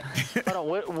had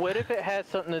hold on, what if it had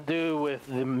something to do with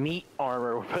the meat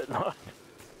armor we're putting on?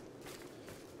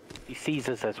 He sees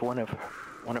us as one of her.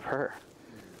 One of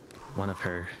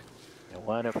her. Yeah,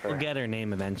 one of her. We'll get her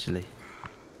name eventually.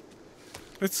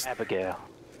 It's Abigail.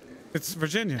 It's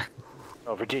Virginia.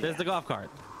 Oh, Virginia. There's the golf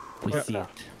cart. We see it.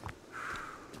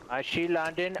 I see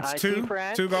London. I It's see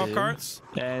France. two golf carts.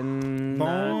 And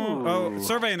oh,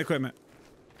 surveying equipment.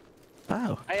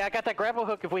 Oh. Hey, I got that grapple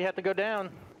hook if we have to go down.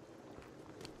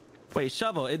 Wait,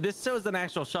 shovel. This shows an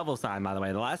actual shovel sign, by the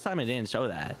way. The last time it didn't show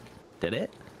that. Did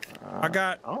it? I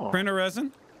got printer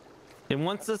resin. It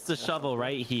wants us to shovel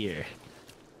right here.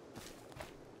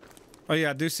 Oh yeah,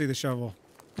 I do see the shovel.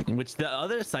 Which the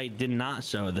other site did not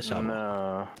show the shovel.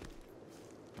 No.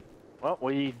 Well,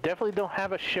 we definitely don't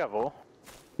have a shovel.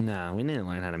 No, we need to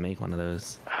learn how to make one of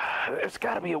those. There's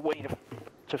got to be a way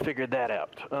to figure that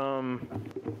out.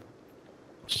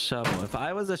 Shovel. If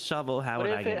I was a shovel, how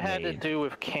would I get made? What if it had to do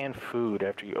with canned food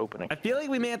after you open it? I feel like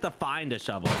we may have to find a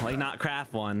shovel, like not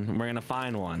craft one. We're gonna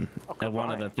find one at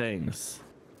one of the things.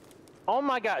 Oh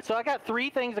my god! So I got 3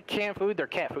 things of canned food. They're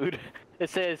cat food. It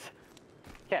says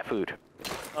cat food.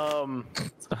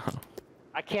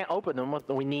 I can't open them.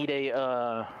 We need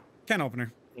a can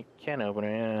opener. Can opener,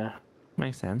 yeah.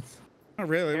 Makes sense. Not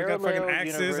really. We got fucking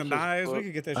axes and knives. We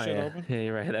could get that shit open. Yeah,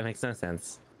 you're right. That makes no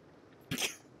sense.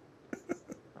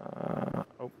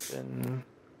 Open.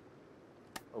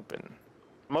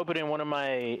 I'm opening one of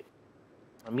my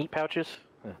meat pouches.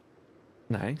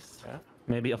 Nice. Yeah.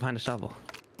 Maybe I'll find a shovel.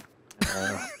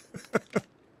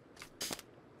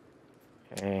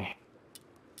 Okay.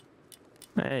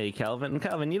 Hey, Kelvin.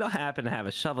 Kelvin, you don't happen to have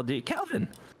a shovel, do you? Kelvin!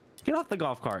 Get off the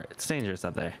golf cart. It's dangerous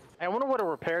up there. I wonder what a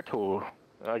repair tool.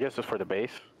 I guess it's for the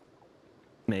base.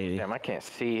 Maybe. Damn, I can't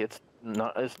see. It's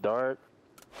not. It's dark.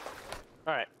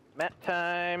 All right, map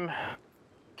time.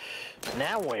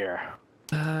 Now where?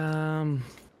 You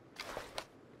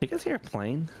guys hear a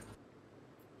plane?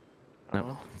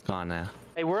 No, it's gone now.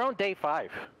 Hey, we're on day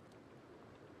 5.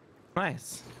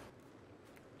 Nice.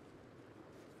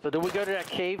 So did we go to that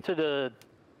cave to the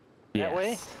that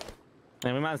way?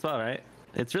 And we might as well, right?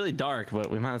 It's really dark, but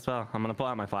we might as well. I'm gonna pull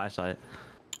out my flashlight.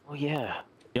 Oh yeah.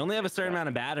 You only have a certain amount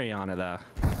of battery on it, though.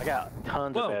 I got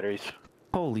tons of batteries.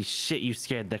 Holy shit, you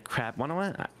scared the crap. Wanna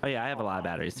what? Oh yeah, I have a lot of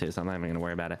batteries too, so I'm not even gonna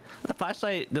worry about it. The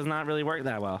flashlight does not really work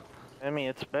that well. I mean,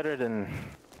 it's better than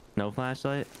no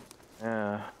flashlight.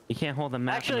 Yeah. You can't hold the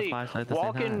map and the flashlight at the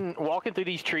same time. Walking through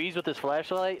these trees with this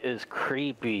flashlight is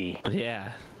creepy.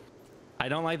 Yeah. I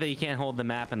don't like that you can't hold the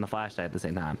map and the flashlight at the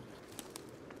same time.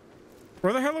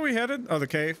 Where the hell are we headed? Oh, the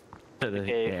cave. To the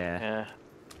cave. Yeah.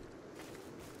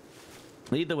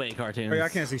 Lead the way, CaRtOoNz. Oh, yeah, I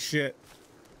can't see shit.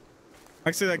 I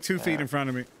can see like 2 feet in front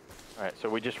of me. All right, so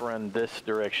we just run this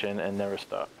direction and never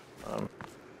stop.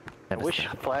 I wish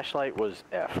flashlight was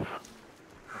F.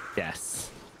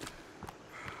 Yes.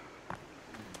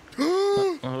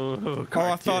 Oh,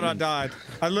 I thought I died.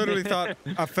 I literally thought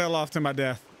I fell off to my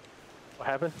death. What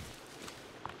happened?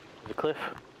 The cliff?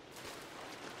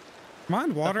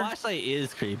 Mind water? The flashlight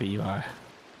is creepy, you are.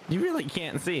 You really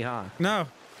can't see, huh? No.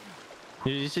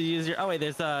 You should use your... Oh, wait,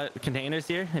 there's containers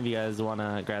here if you guys want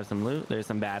to grab some loot. There's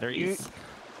some batteries.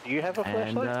 Do you have a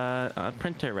flashlight? And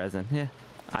printer resin. Yeah,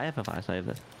 I have a flashlight of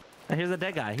this. And here's a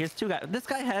dead guy. Here's 2 guys. This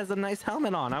guy has a nice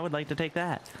helmet on. I would like to take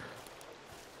that.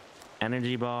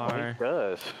 Energy bar. Oh, he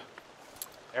does.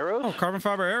 Arrows? Oh, carbon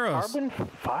fiber arrows. Carbon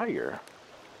fire.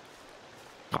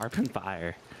 Carbon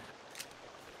fire.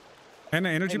 And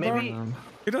an energy bar?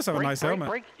 He does have a nice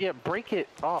helmet. Break it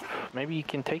off. Maybe you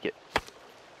can take it.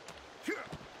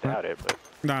 Doubt it, but...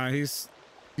 Nah, you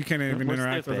can't even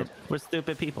interact with him. We're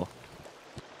stupid people.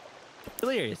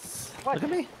 Delirious. What? Look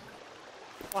at me.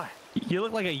 Why? You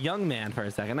look like a young man for a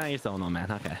second. Now you're still an old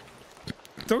man. Okay.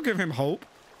 Don't give him hope.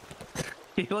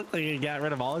 He looked like he got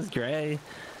rid of all his gray.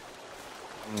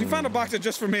 Did you find a box of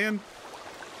just for men?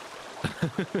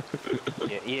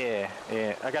 yeah.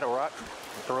 I got a rock.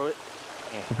 Throw it.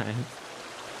 Yeah. Nice.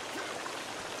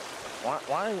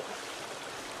 Why?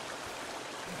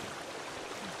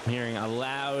 I'm hearing a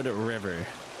loud river.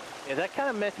 Yeah, that kind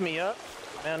of messed me up.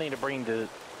 Now I need to bring the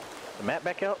map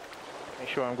back out. Make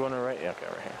sure I'm going to the right. Yeah, okay,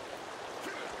 right here.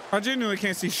 I genuinely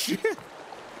can't see shit.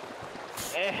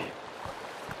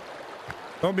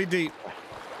 Don't be deep.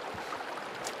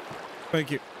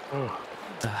 Thank you.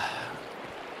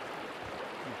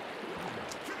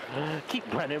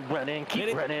 Keep running,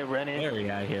 keep running. There we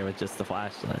go here with just the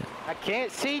flashlight. I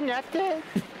can't see nothing.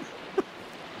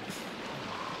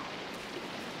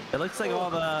 It looks like all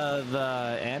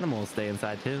the animals stay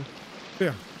inside too.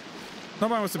 Yeah.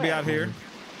 Nobody wants to be out here.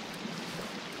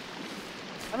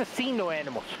 I haven't seen no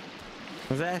animals.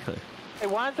 Exactly. Hey,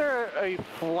 why is there a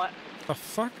flat... The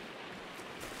fuck?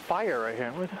 Fire right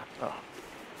here. Oh.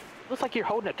 Looks like you're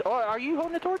holding it. Oh, are you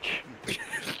holding a torch?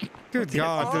 Good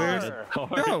God, dude.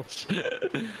 No.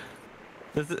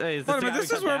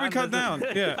 This is where we cut down.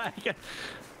 Yeah.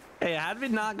 Hey, how did we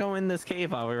not go in this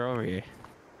cave while we were over here?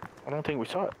 I don't think we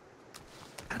saw it.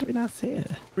 How did we not see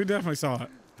it? We definitely saw it.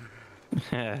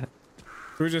 Yeah.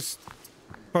 We were just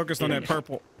focused on that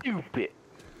purple. Stupid.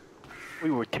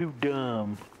 We were too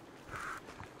dumb.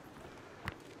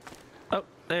 Oh,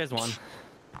 there's one.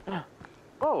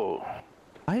 Oh.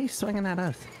 Why are you swinging at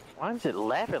us? Why is it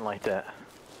laughing like that?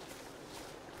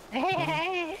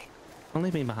 Don't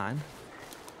leave me behind.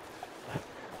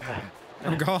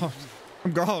 I'm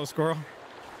gone, squirrel.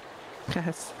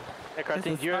 Guys, Hey, this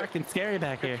is dark and scary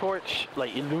back here. Your torch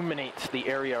like illuminates the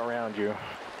area around you.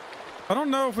 I don't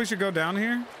know if we should go down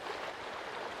here,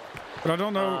 but I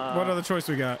don't know what other choice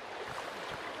we got.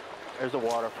 There's a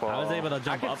waterfall. I was able to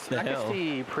jump up the hill. I can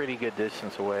see pretty good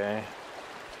distance away.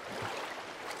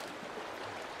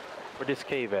 Where'd this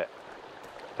cave at?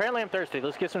 Apparently I'm thirsty.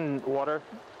 Let's get some water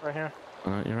right here.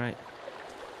 You're right.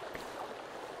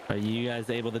 Are you guys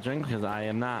able to drink? Because I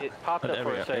am not. It popped up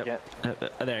for a second.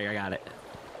 There you go. I got it.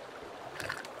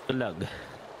 Lug.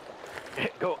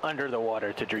 Go under the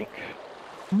water to drink.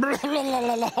 Okay.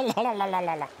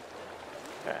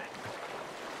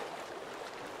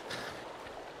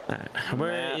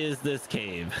 Where is this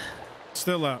cave?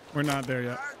 Still up. We're not there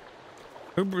yet.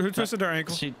 Who twisted our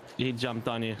ankle? He jumped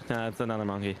on you. No, it's another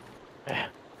monkey.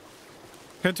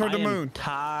 Head toward the moon.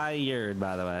 Tired,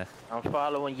 by the way. I'm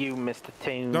following you, Mr.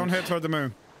 Toons. Don't head toward the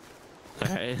moon.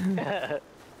 All right.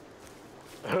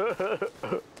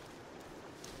 I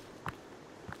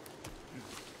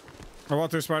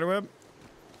walk through spiderweb.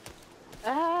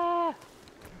 Ah.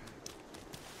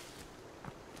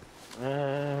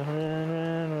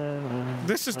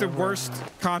 This is the worst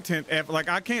content ever. Like,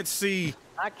 I can't see.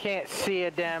 I can't see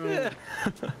a damn. A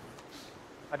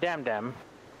damn.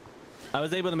 I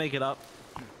was able to make it up.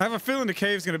 I have a feeling the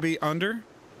cave's gonna be under.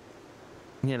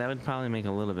 Yeah, that would probably make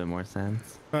a little bit more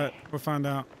sense. But we'll find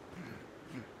out.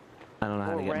 I don't know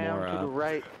how to get more to the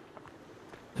right.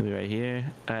 It'll be right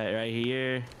here. All right, right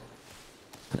here.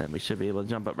 Then we should be able to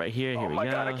jump up right here. Here we go. Oh my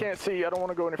god, I can't see. I don't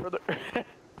want to go any further.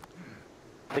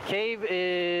 The cave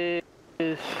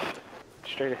is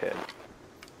straight ahead.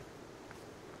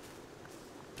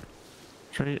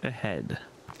 Straight ahead.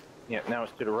 Yeah, now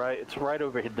it's to the right. It's right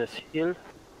over this hill.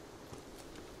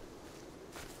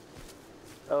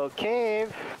 Oh,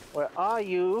 cave, where are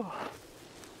you?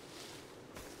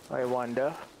 I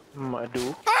wonder. I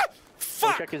do. Ah!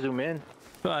 Fuck! Check your zoom in.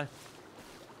 Bye.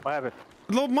 What happened?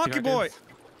 Little monkey boy.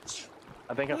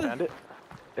 I think I found it.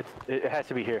 It has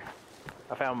to be here.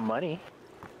 I found money.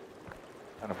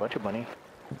 Found a bunch of money.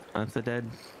 That's a dead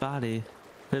body.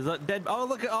 There's a dead. Oh,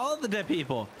 look at all the dead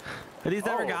people. Are these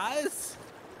ever guys?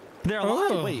 They're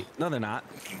alive. Oh. Wait, no, they're not.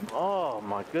 Oh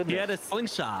my goodness. He had a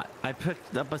slingshot. I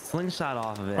picked up a slingshot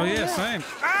off of it. Oh yeah, same.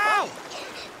 Ow!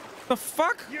 The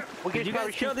fuck? We Did you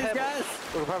guys kill these guys?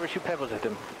 We could probably shoot pebbles at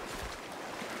them.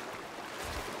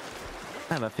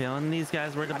 I have a feeling these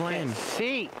guys were to blame. I can't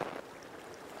see.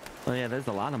 Oh yeah, there's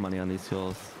a lot of money on these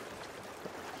tools.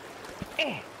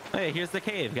 Hey, here's the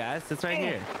cave, guys. It's right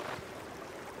here.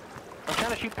 I'm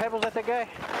trying to shoot pebbles at that guy.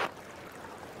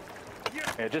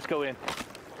 Yeah, just go in.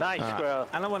 Nice, Squirrel.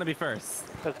 I don't want to be first.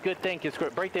 That's good thinking,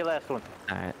 Squirrel. Break the last one.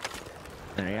 All right.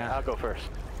 There you go. I'll go first.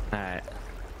 All right.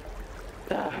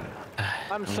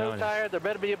 I'm so tired. There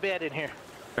better be a bed in here.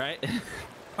 Right?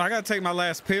 I gotta take my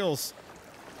last pills.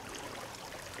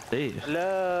 Steve.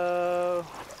 Hello.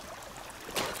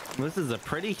 This is a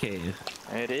pretty cave.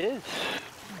 It is.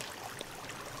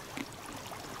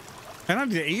 And I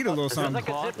need to eat a little something. Is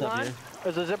there like a zip line?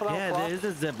 Is a zip line? Yeah, there is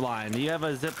a zip line. Do you have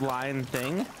a zip line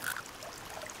thing?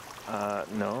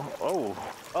 No.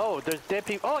 Oh, there's dead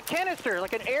people. Oh, a canister,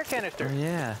 like an air canister. Oh,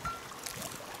 yeah.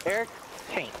 Air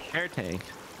tank. Air tank.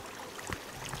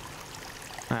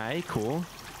 All right, cool.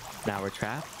 Now we're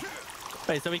trapped.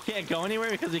 Wait, so we can't go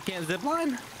anywhere because we can't zip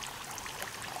line?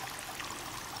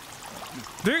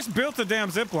 There's built a damn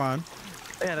zip line.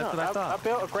 Yeah, that's what I thought. I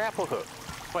built a grapple hook.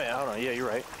 Wait, hold on. Yeah, you're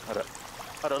right. Hold on.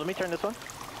 Let me turn this on.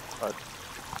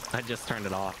 I just turned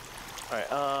it off. All right.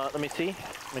 Let me see.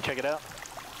 Let me check it out.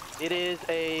 It is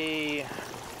a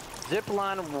zip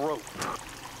line rope.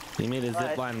 You made a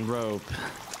zip line rope.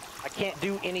 I can't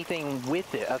do anything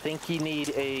with it. I think you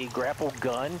need a grapple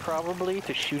gun probably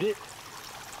to shoot it.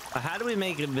 How do we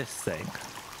make this thing?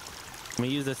 Can we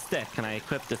use a stick? Can I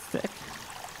equip the stick?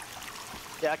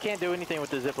 Yeah, I can't do anything with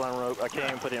the zip line rope. I can't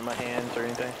even put it in my hands or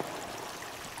anything.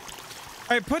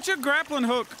 Hey, put your grappling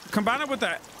hook, combine it with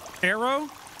that arrow,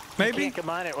 maybe? You can't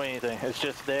combine it with anything. It's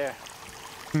just there.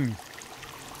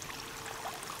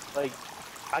 Like,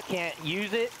 I can't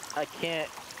use it. I can't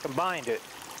combine it.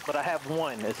 But I have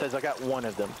one. It says I got one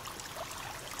of them.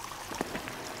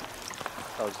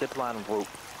 Oh, zip line rope.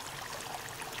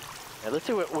 Yeah, let's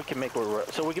see what we can make with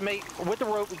rope. So we can make, with the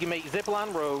rope, we can make zip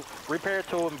line rope, repair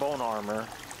tool, and bone armor.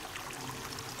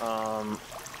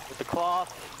 With the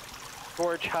cloth,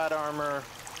 storage hide armor,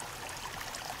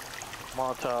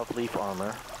 Molotov leaf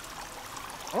armor.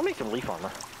 I want to make some leaf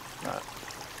armor.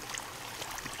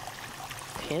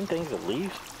 10 things of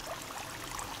leaves?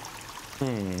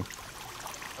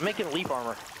 I'm making leaf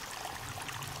armor.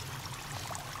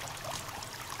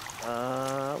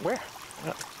 Where?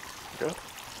 Go.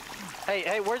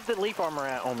 Hey, where's the leaf armor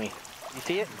at on me? You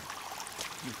see it?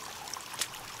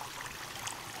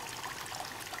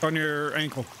 On your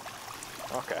ankle.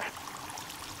 Okay.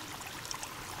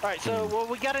 Alright, so, well,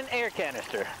 we got an air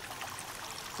canister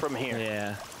from here.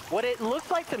 Yeah. What it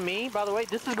looks like to me, by the way,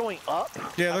 this is going up.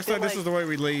 Yeah, it looks like this is the way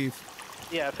we leave.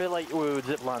 Yeah, I feel like we would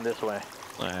zip line this way.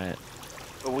 Alright.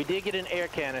 But we did get an air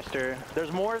canister.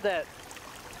 There's more of that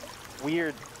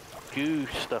weird goo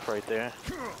stuff right there.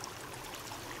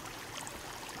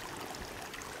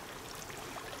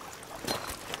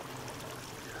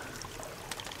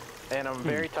 And I'm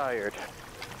very tired.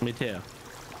 Me too.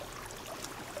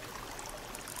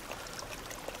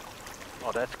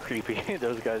 Oh, that's creepy.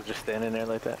 Those guys just standing there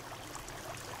like that.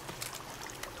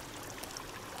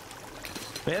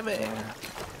 Damn it.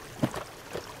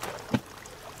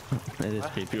 It is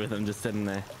creepy with them just sitting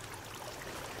there.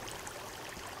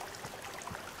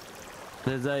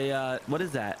 There's a, what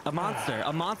is that? A monster.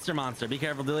 A monster. Be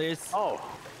careful, Dilliers. Oh,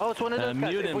 it's one of those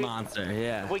guys. Mutant monster,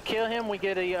 yeah. If we kill him, we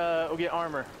get we get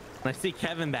armor. I see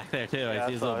Kevin back there, too. Yeah, I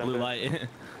see his little blue light.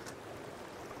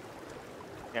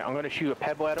 Yeah, I'm going to shoot a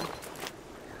pebble at him.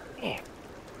 Yeah.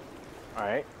 All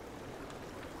right.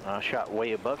 Shot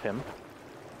way above him.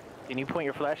 Can you point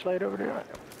your flashlight over there?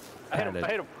 I hit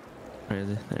him. Where is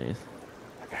he? There he is.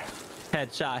 Okay.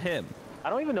 Headshot him. I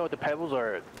don't even know what the pebbles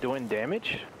are doing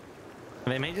damage.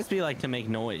 They may just be like to make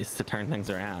noise, to turn things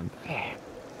around.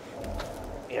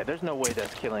 Yeah, there's no way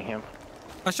that's killing him.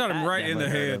 I shot him right in the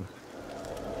head.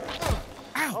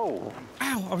 Ow! Oh.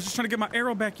 Ow! I was just trying to get my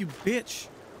arrow back, you bitch.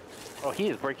 Oh, he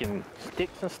is breaking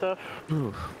sticks and stuff.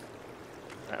 Ooh.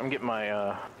 I'm getting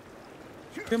my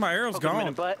Dude, my arrow's Poke him in the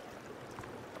gone. butt.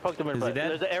 Poked him in the butt.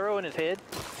 There's an arrow in his head.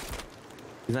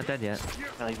 He's not dead yet.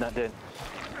 No, he's not dead.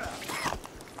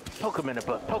 Poke him in the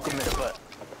butt. Poke him in the butt.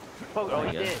 Oh,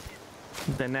 he did.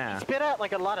 Then now. Spit out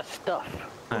like a lot of stuff.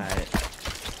 Alright.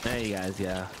 There you guys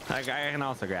go. I can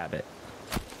also grab it.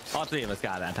 All three of us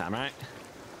got it that time, right?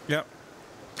 Yep.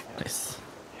 Nice.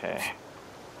 Okay.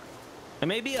 There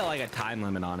may be like a time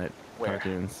limit on it. Where?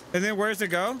 CaRtOoNz. And then where's it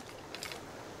go?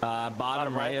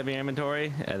 Bottom right of your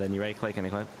inventory, and then you right click and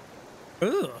equip.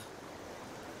 Ugh.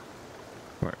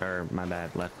 Or my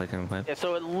bad, left click and equip. Yeah,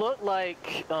 so it looked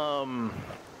like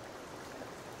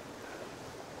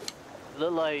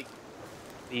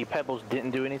the pebbles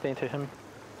didn't do anything to him.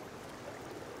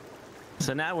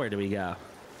 So now where do we go?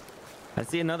 I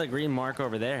see another green mark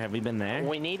over there. Have we been there?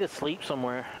 We need to sleep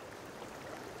somewhere.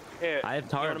 Here, I have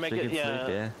tarps. Make We it, can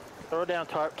sleep, yeah. Throw down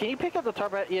tarp. Can you pick up the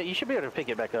tarp? Yeah, you should be able to pick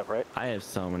it back up, right? I have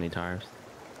so many tarps.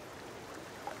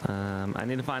 I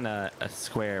need to find a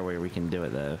square where we can do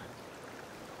it though.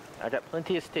 I got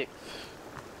plenty of sticks.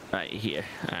 Right here.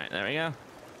 All right, there we go.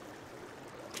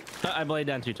 Oh, I laid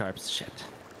down 2 tarps. Shit.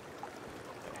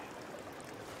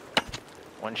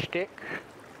 1 stick.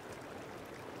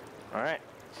 All right,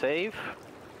 save.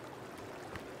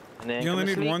 And then You only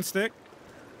need 1 stick?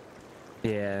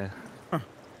 Yeah. Huh.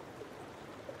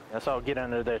 Let's all get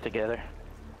under there together.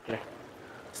 Okay.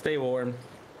 Stay warm.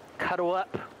 Cuddle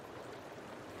up.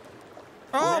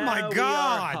 Oh Now my we are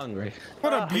God! hungry.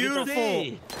 What a beautiful.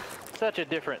 See. Such a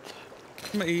difference.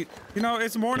 I'm gonna eat. You know,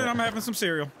 it's morning. I'm having some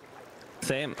cereal.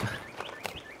 Same.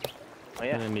 Oh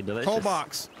yeah. Gonna be delicious. Whole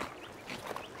box.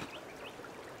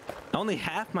 Only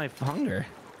half my hunger.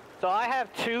 So I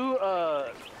have two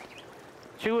of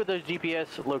those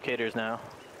GPS locators now.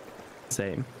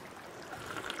 Same.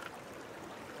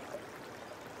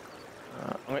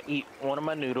 I'm gonna eat one of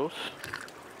my noodles.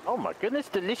 Oh my goodness,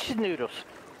 delicious noodles.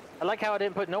 I like how I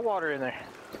didn't put no water in there.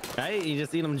 Right? You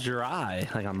just eat them dry,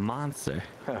 like a monster.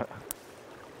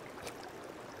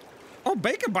 Oh,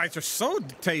 bacon bites are so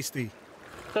tasty.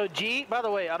 So G, by the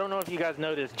way, I don't know if you guys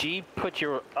know this. G, put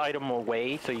your item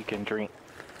away so you can drink.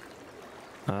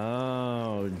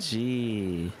 Oh,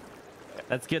 gee.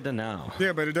 That's good to know.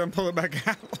 Yeah, but it doesn't pull it back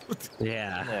out.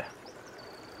 Yeah. Yeah.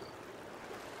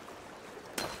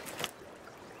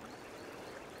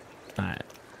 All right.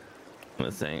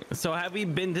 Let's see. So have we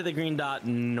been to the green dot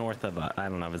north of us? I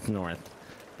don't know if it's north,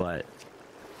 but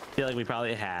I feel like we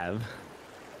probably have.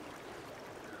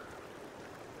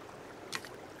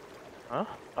 Huh?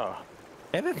 Oh.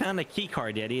 I haven't found a key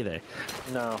card yet either.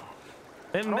 No.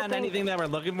 We haven't found anything that we're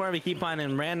looking for. We keep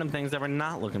finding random things that we're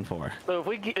not looking for. So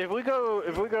if we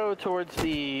go towards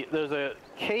there's a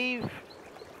cave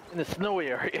in the snowy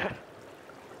area.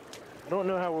 I don't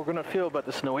know how we're gonna feel about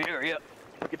the snowy area.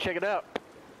 We can check it out.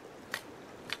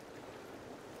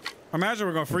 I imagine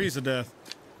we're gonna freeze to death.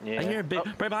 Yeah. I hear a big,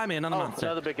 right behind me, another monster.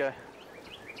 Another big guy.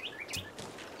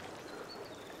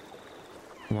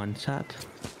 1 shot.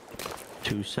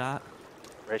 2 shot.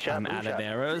 Red shot. I'm blue out shot. of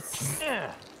arrows.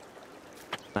 Yeah.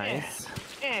 Nice.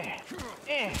 Yeah.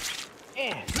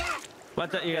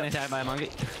 What's that? You're gonna attack by a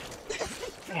monkey?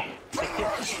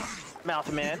 Mouse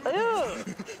man. Ew.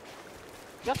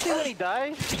 Y'all see when he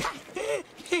dies?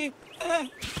 Hey,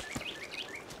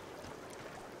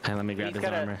 let me grab his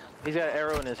armor. He's got an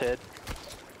arrow in his head.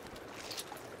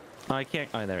 Oh, I can't.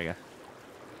 Oh, there we go.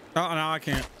 Oh, no, I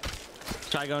can't.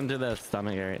 Try going to the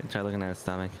stomach area. Try looking at his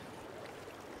stomach.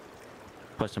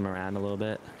 Push him around a little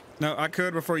bit. No, I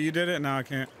could before you did it. Now I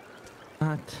can't.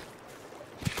 What?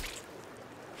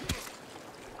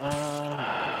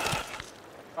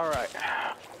 All right.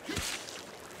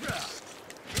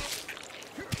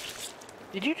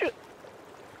 Did you just?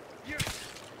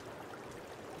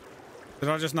 Did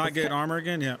I just not get armor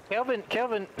again? Yeah. Kelvin.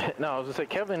 No, I was gonna say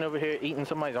Kelvin over here eating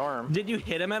somebody's arm. Did you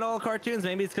hit him at all, CaRtOoNz?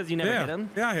 Maybe it's because you never hit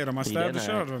him. Yeah, I hit him. I stabbed the shit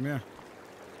out of him. Yeah.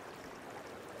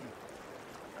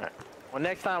 Well,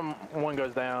 next time one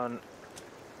goes down,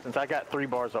 since I got 3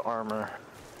 bars of armor,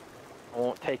 I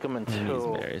won't take them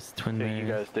until you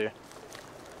guys do.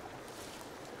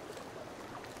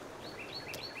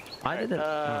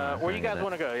 Where you guys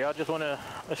want to go? Y'all just want to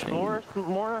explore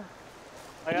more?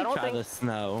 Like, I don't think the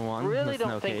snow one. Really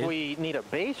don't think we need a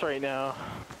base right now.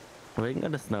 We can go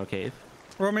to Snow Cave.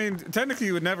 Well, I mean, technically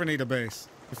you would never need a base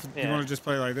if you want to just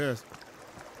play like this.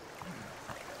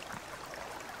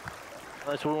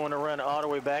 Unless we want to run all the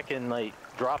way back and like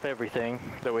drop everything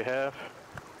that we have.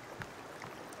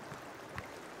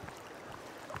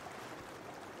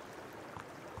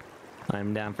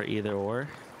 I'm down for either or.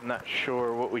 I'm not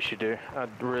sure what we should do. I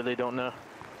really don't know.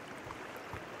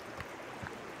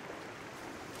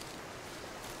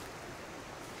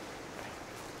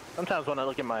 Sometimes when I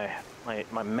look at my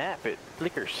map, it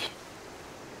flickers.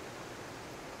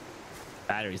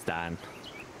 Battery's dying.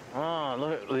 Oh,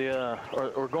 look,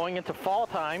 we're going into fall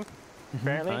time,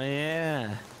 apparently. Oh,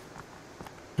 yeah.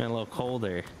 Getting a little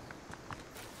colder.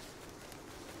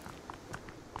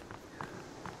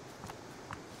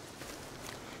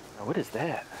 Oh, what is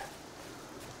that?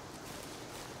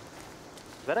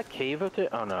 Is that a cave up there?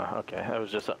 Oh, no. Okay, that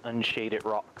was just an unshaded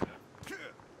rock.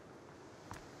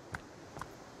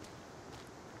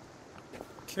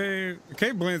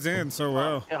 Cave blends in so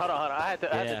well. Yeah, hold on. I have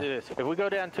to do this. If we go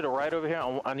down to the right over here,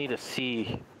 I need to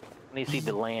see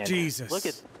the land. Jesus. Look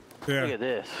at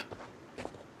this.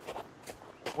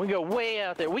 We go way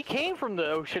out there. We came from the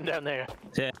ocean down there.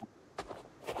 Yeah.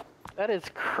 That is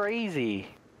crazy.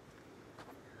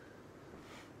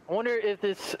 I wonder if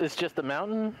this is just a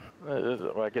mountain.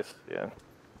 Well, I guess, yeah.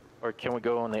 Or can we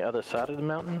go on the other side of the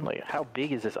mountain? Like, how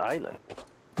big is this island?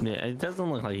 Yeah, it doesn't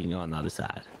look like you can go on the other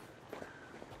side.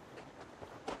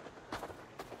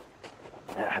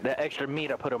 That extra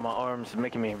meat I put on my arms is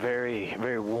making me very,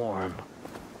 very warm.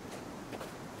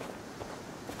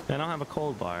 I don't have a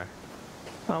cold bar.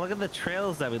 Oh, look at the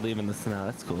trails that we leave in the snow.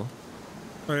 That's cool.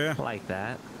 Oh, yeah. I like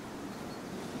that.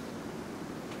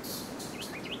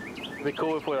 It'd be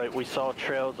cool if we saw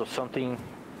trails of something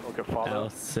we could follow.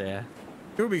 Else, yeah.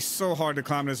 It would be so hard to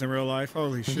climb this in real life.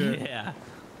 Holy shit. Yeah.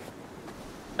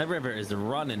 That river is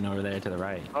running over there to the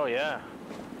right. Oh, yeah.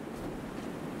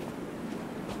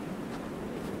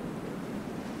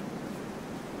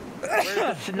 Where's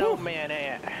the snowman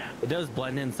at? It does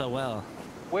blend in so well.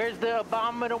 Where's the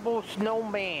abominable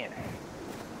snowman?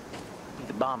 He's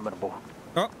abominable.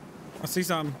 Oh, I see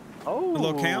something. Oh. A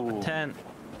little camp. Tent.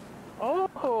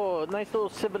 Oh, nice little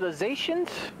civilizations.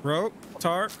 Rope,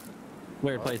 tarp.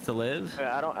 Weird place to live.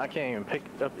 I can't even pick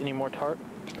up any more tarp.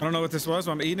 I don't know what this was,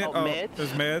 but I'm eating it. Oh, meds?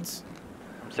 There's meds.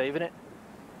 I'm saving it.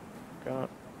 Go.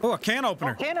 Oh, a can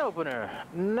opener. Oh, can opener.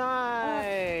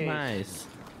 Nice. Nice.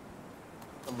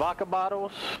 Some vodka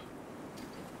bottles.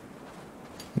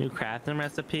 New crafting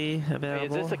recipe available.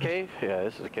 Hey, is this a cave? Yeah,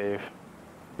 this is a cave.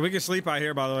 We can sleep out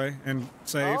here, by the way, and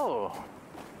save. Oh.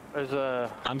 There's a...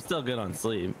 I'm still good on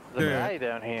sleep. There's a guy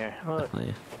down here. Look.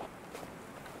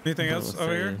 Anything else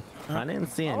over here? I didn't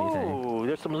see anything. Oh,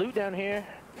 there's some loot down here.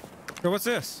 So what's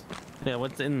this? Yeah,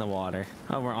 what's in the water?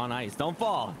 Oh, we're on ice. Don't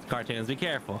fall, CaRtOoNz. Be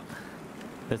careful.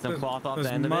 There's some cloth off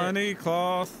the end of it. Money,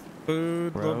 cloth,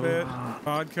 food, a little bit,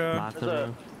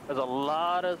 vodka. There's a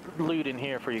lot of loot in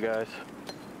here for you guys.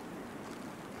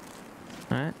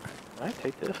 All right. Can I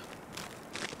take this?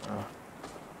 Oh.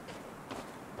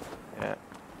 Yeah.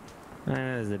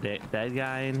 There's a dead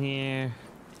guy in here.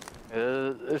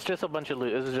 It's just a bunch of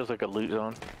loot. This is just like a loot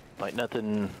zone. Like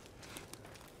nothing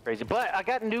crazy. But I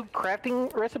got new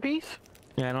crafting recipes.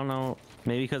 Yeah, I don't know.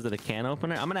 Maybe because of the can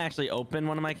opener. I'm gonna actually open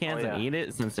one of my cans and eat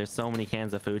it since there's so many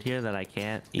cans of food here that I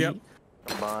can't eat. Yep.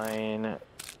 Combine.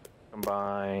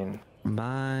 Combine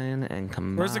and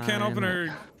combine. Where's the can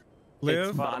opener live?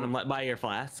 It's bottom by your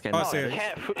flask. And I see it.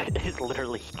 Cat food is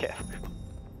literally cat food.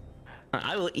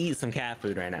 I will eat some cat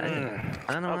food right now.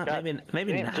 I don't know. God.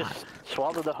 Maybe Man, not. Just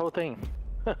swallow the whole thing.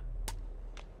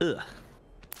 Ugh.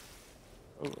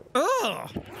 Ugh!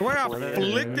 The way I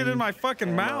flicked it in my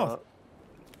fucking mouth.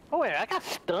 Oh wait, I got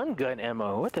stun gun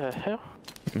ammo. What the hell?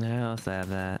 Yeah, let's have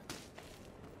that.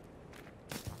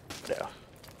 Yeah.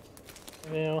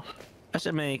 Anything else? I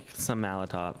should make some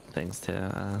Molotov things too.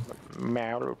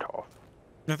 Molotov.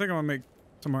 I think I'm gonna make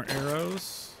some more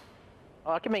arrows.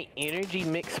 Oh, I can make energy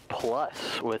mix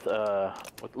plus with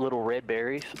little red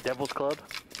berries, Devil's Club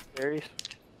berries.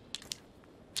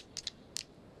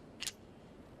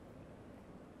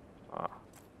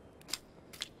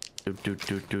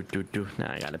 Do.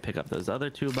 Now I gotta pick up those other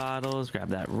 2 bottles. Grab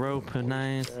that rope.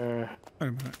 Nice. Wait a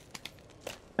minute.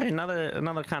 Hey,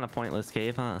 another kind of pointless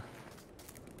cave, huh?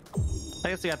 I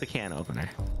guess we got the can opener.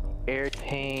 Air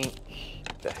tank,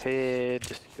 the head,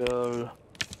 the skull,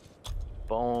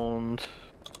 bones.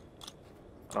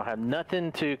 I don't have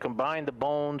nothing to combine the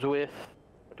bones with.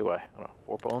 What do I? I don't know,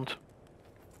 4 bones.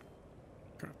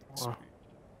 Four.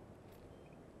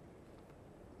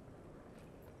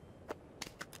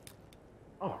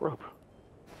 Oh, rope.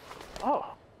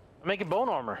 Oh, I'm making bone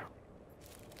armor.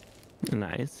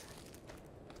 Nice.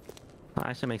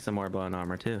 I should make some more bone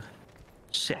armor too.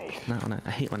 Shit. No,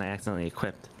 I hate when I accidentally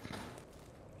equipped.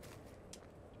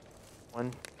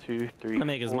 1, 2, 3. I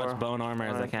make as much bone armor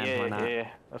as I can. Yeah, Why not? yeah,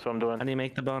 that's what I'm doing. How do you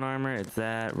make the bone armor? It's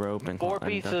that rope and 4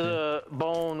 pieces of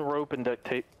bone, rope, and duct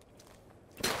tape.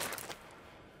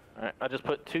 Alright, I just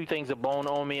put 2 things of bone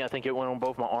on me. I think it went on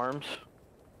both my arms.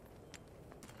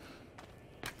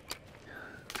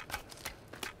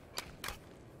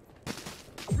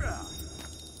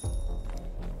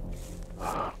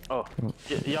 Oh,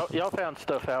 y'all found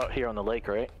stuff out here on the lake,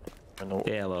 right?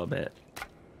 Yeah, a little bit.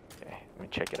 Okay, let me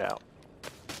check it out.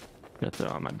 Go through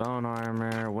all my bone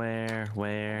armor. Where?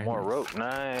 More rope,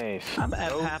 nice. I'm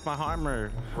at half my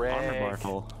armor bar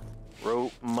full.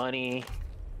 Rope, money,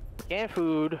 canned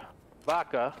food,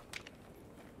 vodka,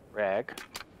 rag,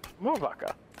 more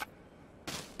vodka.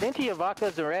 Plenty of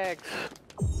vodkas and rags.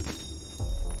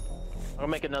 I'll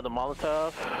make another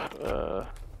Molotov.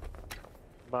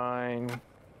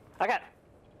 I got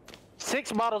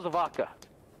 6 bottles of vodka.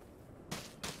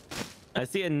 I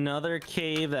see another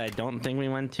cave that I don't think we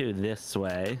went to this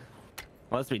way.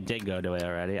 Unless we did go to it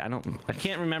already. I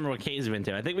can't remember what caves we've been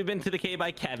to. I think we've been to the cave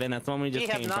by Kevin. That's the one we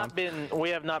just came from. We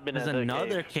have not been. There's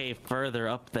another cave further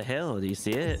up the hill. Do you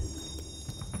see it?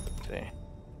 Let's see.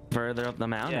 Further up the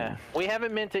mountain. Yeah. We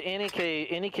haven't been to any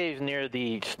caves near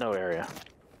the snow area.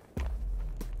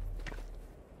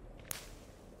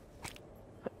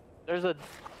 There's a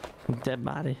dead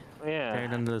body. Yeah.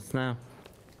 Buried under the snow.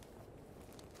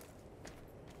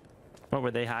 What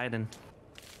were they hiding?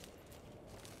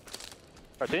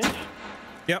 CaRtOoNz?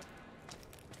 Yep.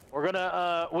 We're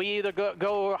gonna we either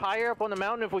go higher up on the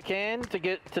mountain if we can to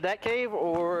get to that cave,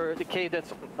 or the cave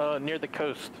that's near the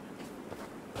coast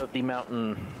of the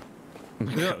mountain.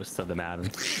 The coast of the mountain.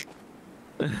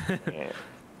 Yeah,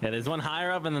 there's one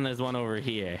higher up and then there's one over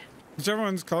here. Whichever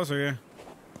one's closer, yeah.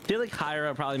 I feel like higher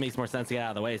up probably makes more sense to get out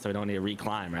of the way so we don't need to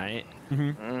reclimb, right?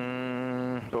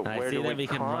 But I where see do that we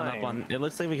can run up climb? on. It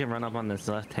looks like we can run up on this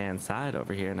left-hand side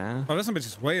over here now. Oh, this one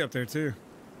is way up there too.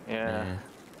 Yeah.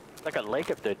 Like a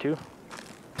lake up there too.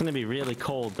 It's gonna be really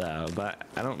cold though, but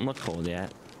I don't look cold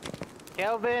yet.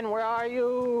 Kelvin, where are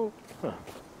you? Huh.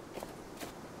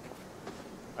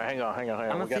 Right, hang on. I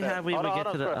don't see how we would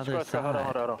get to the other side.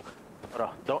 Hold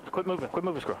on. Don't quit moving,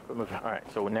 Squirrel. Quit moving. All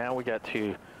right. So now we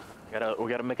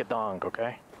gotta make a dong,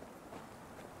 okay?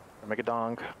 Make a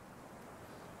dong.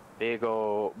 Big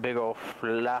ol'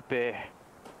 floppy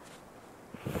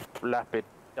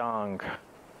dong.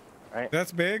 Right?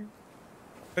 That's big.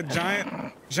 A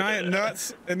giant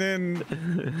nuts, and then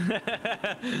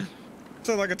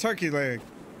so like a turkey leg.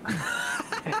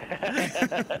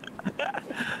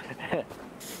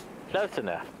 Close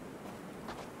enough.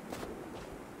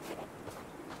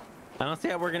 I don't see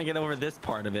how we're gonna get over this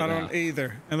part of it. I don't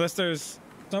either, unless there's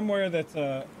somewhere that's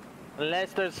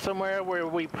Unless there's somewhere where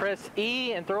we press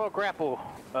E and throw a grapple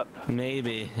up.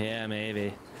 Maybe, yeah,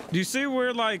 maybe. Do you see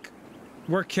where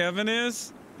Kevin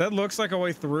is? That looks like a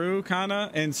way through,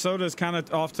 kinda, and so does kind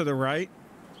of off to the right.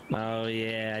 Oh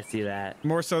yeah, I see that.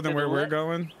 More so than where we're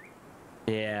going.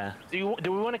 Yeah. Do we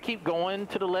want to keep going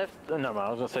to the left? No, I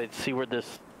was gonna say see where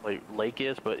this lake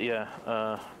is, but yeah.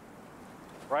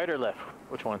 Right or left?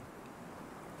 Which one?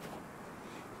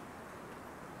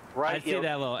 Right. I see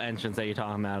that little entrance that you're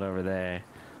talking about over there.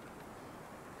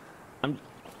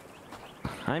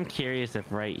 I'm curious if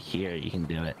right here you can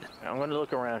do it. I'm gonna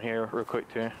look around here real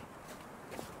quick too.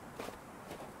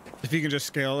 If you can just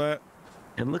scale that.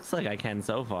 It looks like I can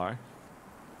so far.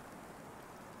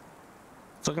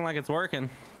 It's looking like it's working.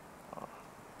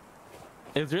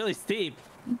 It's really steep,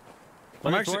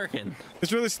 but it's working.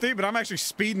 It's really steep, but I'm actually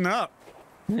speeding up.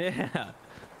 Yeah.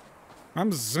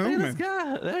 I'm zooming. Hey, let's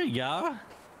go. There you go.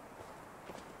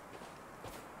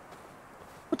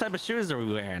 What type of shoes are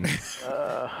we wearing? This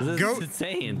is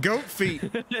insane. Goat feet.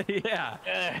 Yeah.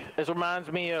 This reminds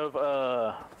me of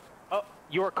oh,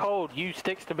 you're cold. Use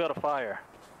sticks to build a fire.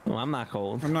 Well, I'm not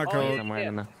cold. I'm not cold. I'm wearing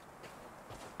enough.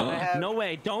 No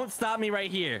way! Don't stop me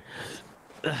right here.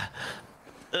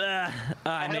 I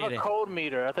have a cold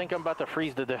meter. I think I'm about to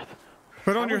freeze to death.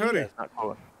 Put on your hoodie. Not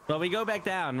cold. Well, we go back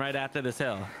down right after this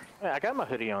hill. Yeah, I got my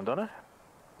hoodie on, don't I?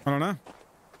 I don't know.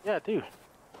 Yeah, dude.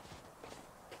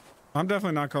 I'm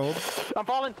definitely not cold. I'm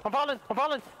falling.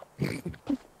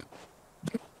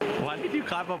 Why did you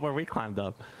climb up where we climbed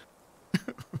up?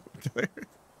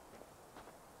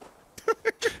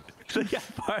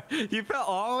 You fell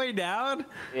all the way down?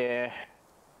 Yeah.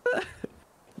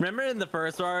 Remember in the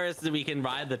first forest we can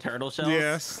ride the turtle shells?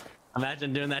 Yes.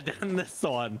 Imagine doing that down this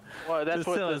one. Well, that's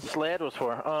what the sled was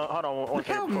for. Hold on. Look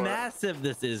how massive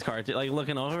this is, CaRtOoNz. Like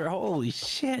looking over. Holy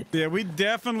shit. Yeah, we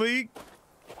definitely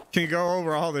can go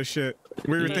over all this shit.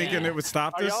 We were thinking it would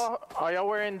stop this. Are y'all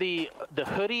wearing the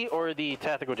hoodie or the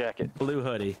tactical jacket? Blue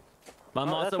hoodie. But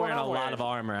I'm also wearing a lot of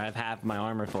armor. I have half my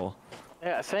armor full.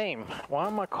 Yeah, same. Why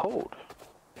am I cold?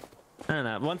 I don't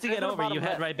know. Once you get over, you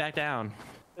head right back down.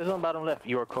 There's on the bottom left.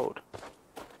 You are cold.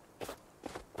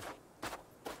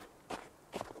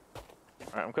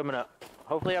 Alright, I'm coming up.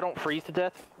 Hopefully I don't freeze to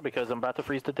death, because I'm about to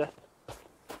freeze to death.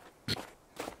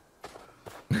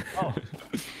 Oh.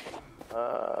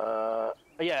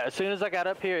 Yeah, as soon as I got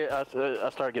up here, I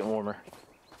started getting warmer.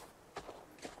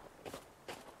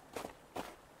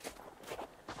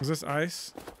 Is this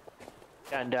ice?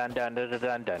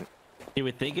 Dun. You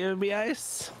would think it would be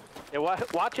ice? Yeah,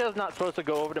 watch us not supposed to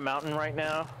go over the mountain right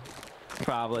now.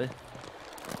 Probably.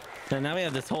 So now we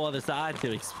have this whole other side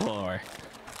to explore.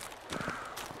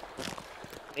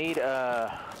 Need oh,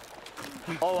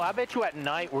 I bet you at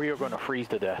night we are going to freeze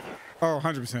to death. Oh,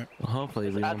 100%. Well, hopefully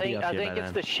we won't be up here I think by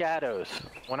it's then. the shadows.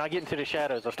 When I get into the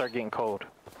shadows, I start getting cold.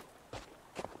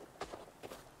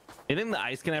 You think the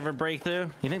ice can ever break through?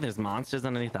 You think there's monsters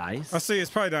underneath the ice? I see. It's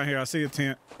probably down here. I see a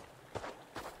tent.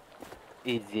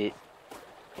 Is it?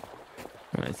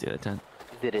 I see that tent.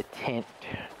 Is it a tent?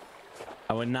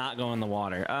 I would not go in the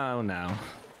water. Oh no.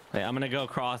 Wait, I'm gonna go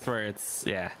across where it's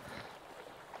yeah.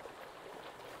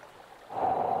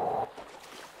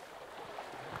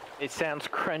 It sounds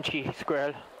crunchy,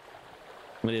 Squirrel.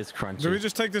 It is crunchy. Did we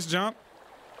just take this jump?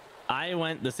 I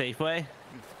went the safe way.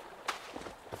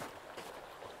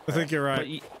 I think you're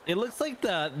right. But it looks like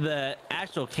the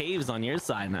actual cave's on your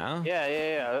side now.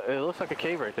 Yeah. It looks like a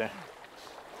cave right there.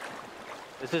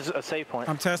 This is a save point.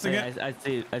 I'm testing Yeah, it.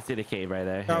 I see the cave right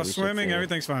there. I was swimming.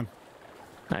 Everything's fine.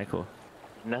 All right, cool.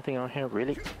 Nothing on here,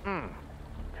 really?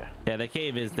 Okay. Yeah, the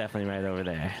cave is definitely right over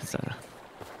there. So,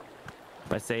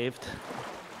 if I saved.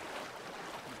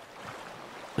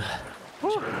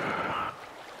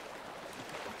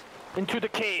 Into the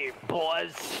cave,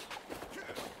 boys.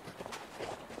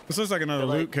 This looks like another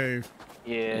loot cave.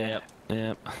 Yeah.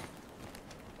 Yep.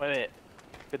 Wait a minute.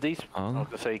 Could these? I was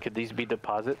gonna say, could these be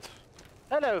deposits?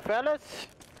 Hello, fellas.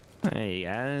 Hey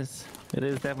guys, it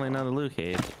is definitely another loot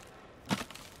cave.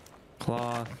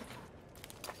 Cloth.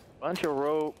 Bunch of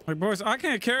rope. Like, boys, I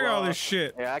can't carry all this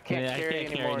shit. Yeah, I can't carry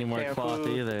any more cloth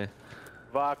either.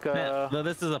 Vodka. Man, though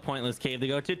this is a pointless cave to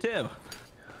go to too.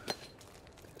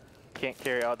 Can't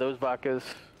carry all those vodkas.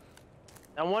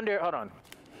 I wonder. Hold on.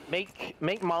 Make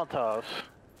Molotovs.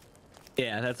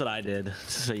 Yeah, that's what I did,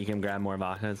 so you can grab more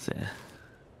vodkas. Yeah.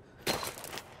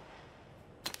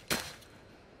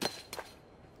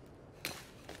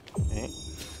 Okay.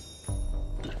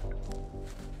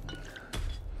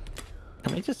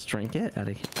 Can we just drink it out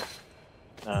of here?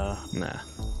 Nah.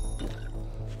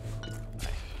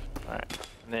 Alright.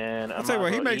 Then I'll tell you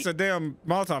what, he makes a damn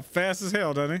Molotov fast as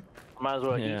hell, doesn't he? Might as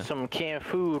well eat some canned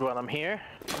food while I'm here.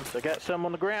 Since I got some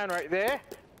on the ground right there.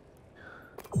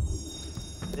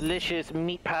 Delicious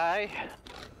meat pie.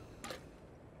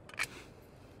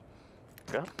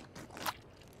 Go.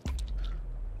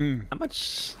 How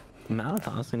much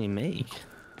Molotovs can you make?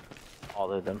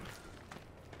 All of them.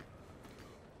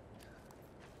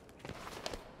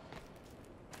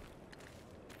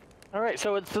 All right,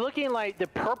 so it's looking like the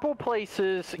purple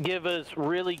places give us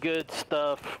really good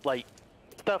stuff, like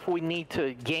stuff we need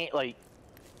to gain, like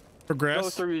progress. Go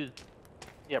through.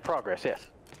 Yeah, progress. Yes.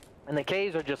 And the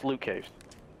caves are just loot caves.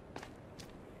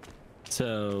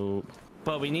 So,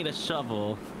 but we need a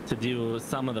shovel to do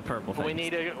some of the purple things. We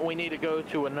need to go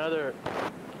to another.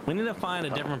 We need to find a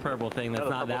different purple thing that's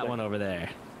not that one over there.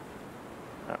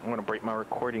 I'm gonna break my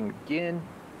recording again.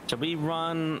 Should we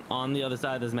run on the other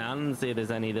side of this mountain and see if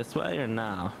there's any this way or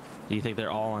no? Do you think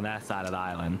they're all on that side of the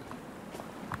island?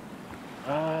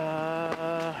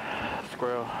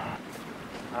 Squirrel.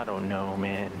 I don't know,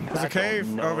 man. There's a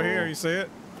cave over here. You see it?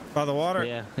 By the water?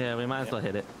 Yeah, we might as well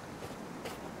hit it.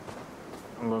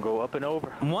 I'm gonna go up and over.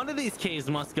 One of these caves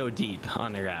must go deep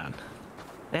underground.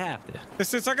 They have to.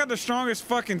 Since I got the strongest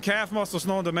fucking calf muscles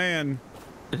known to man,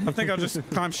 I think I'll just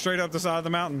climb straight up the side of the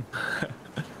mountain.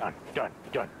 Done.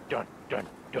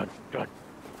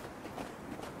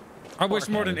 I wish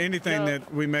more than anything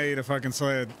that we made a fucking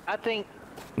sled. I think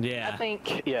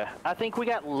we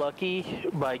got lucky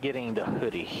by getting the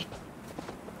hoodie.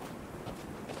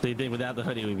 So you think without the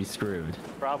hoodie we'd be screwed?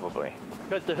 Probably.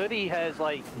 Because the hoodie has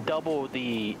like double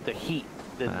the heat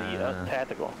than the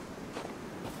tactical.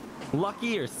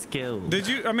 Lucky or skilled? Did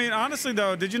you, I mean, honestly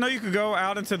though, did you know you could go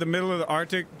out into the middle of the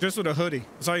Arctic just with a hoodie?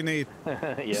 That's all you need.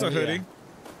 Yeah. Just a hoodie. Yeah.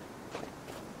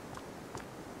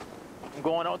 I'm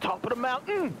going on top of the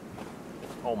mountain.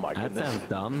 Oh my goodness. That sounds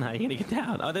dumb. How are you gonna get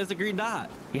down? Oh, there's a green dot.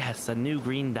 Yes, a new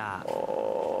green dot.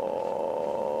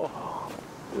 Oh,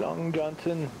 Long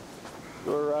Johnson,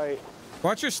 you're right.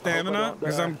 Watch your stamina,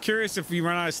 because I'm curious if you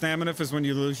run out of stamina if it's when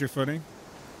you lose your footing.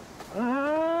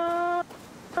 No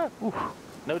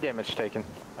damage taken.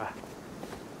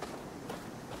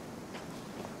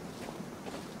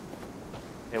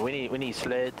 Yeah, we need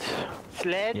sleds.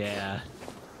 Sleds? Yeah.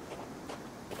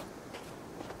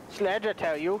 Sleds, I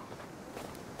tell you.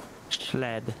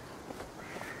 Sled.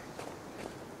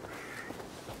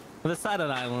 Well, the side of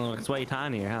the island looks way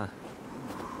tinier, huh?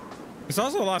 It's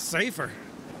also a lot safer.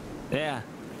 Yeah.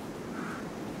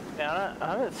 Yeah, I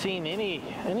haven't seen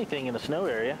anything in the snow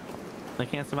area. They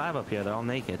can't survive up here. They're all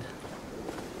naked.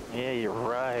 Yeah, you're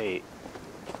right.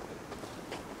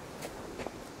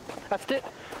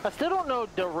 I still don't know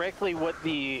directly what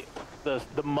the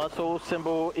muscle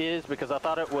symbol is, because I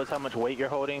thought it was how much weight you're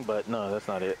holding, but no, that's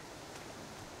not it.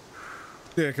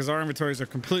 Yeah, because our inventories are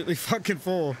completely fucking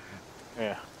full.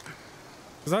 Yeah.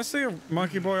 Does I see a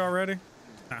monkey boy already?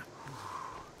 Nah.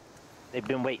 They've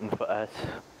been waiting for us.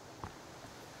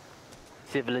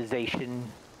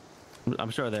 Civilization. I'm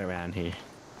sure they're around here.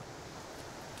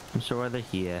 I'm sure they're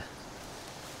here.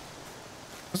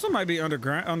 This one might be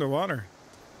underwater.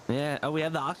 Yeah. Oh, we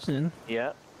have the oxygen.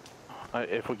 Yeah.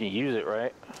 If we can use it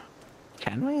right.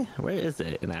 Can we? Where is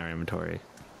it in our inventory?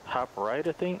 Top right,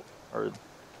 I think, or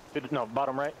no,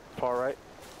 bottom right, far right.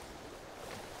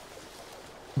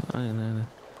 Oh, no.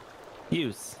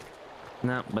 Use.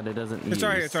 No, but it doesn't use. It's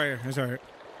right here. It's right here. It's right here.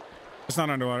 It's not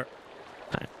underwater.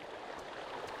 Right.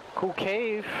 Cool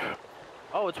cave.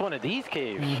 Oh, it's one of these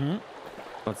caves. Mm-hmm.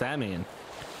 What's that mean?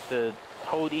 The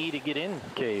hold E to get in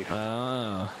cave.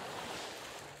 Oh.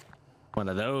 One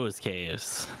of those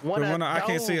caves. I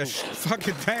can't see a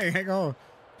fucking thing. Hang on.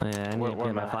 Yeah, I need to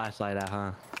get my flashlight out,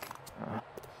 huh?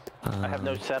 I have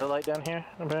no satellite down here,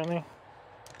 apparently.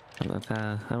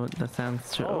 That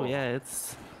sounds true. Oh, yeah,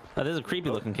 it's... Oh, there's a creepy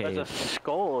looking cave. There's a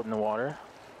skull in the water.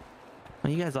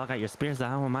 Well, you guys all got your spears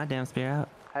out. I want my damn spear out.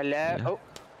 Hello. Yeah. Oh,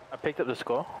 I picked up the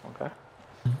skull. Okay.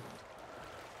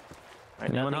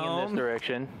 Right, nothing in this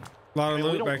direction. A lot of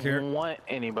loot back here. We don't want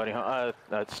anybody home.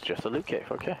 That's just a loot cave.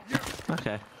 Okay.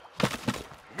 Okay.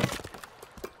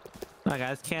 Alright,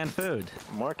 guys, canned food.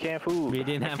 More canned food. We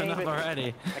didn't have enough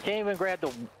already. I can't even grab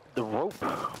the rope.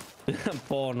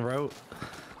 Fallen rope.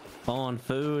 Fallen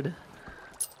food.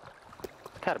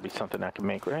 Gotta be something I can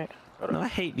make, right? No, I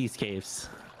hate these caves.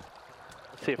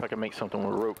 Let's see if I can make something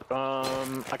with rope.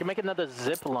 I can make another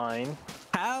zip line.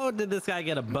 How did this guy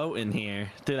get a boat in here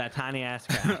through that tiny ass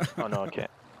craft? Oh no, I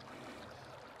can't.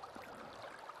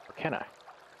 Or can I?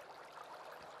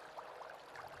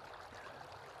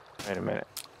 Wait a minute.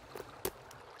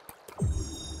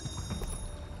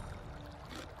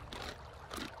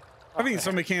 I've eaten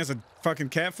so many cans of fucking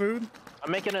cat food.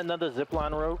 I'm making another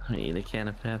zipline rope. I eat a can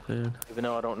of cat food. Even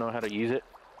though I don't know how to use it.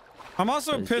 I'm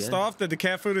also pissed off that the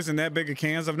cat food is in that big of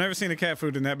cans. I've never seen a cat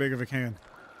food in that big of a can.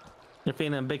 You're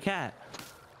feeding a big cat.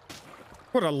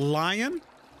 What, a lion?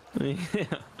 Yeah.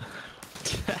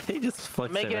 He just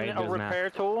flicks Making it right into a his mouth. repair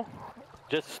tool,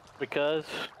 just because.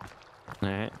 All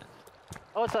right.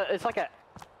 Oh, it's like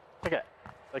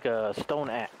a stone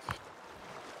axe.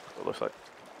 It looks like.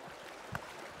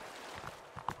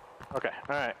 Okay,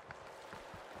 all right.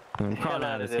 I'm crawling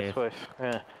out of this cave. place.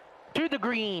 Yeah. To the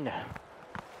green.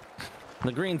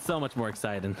 The green's so much more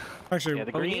exciting. Actually, Yeah,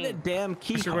 the We green. need a damn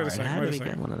key Actually, card. wait a second, How wait do a we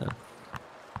second. get one of those?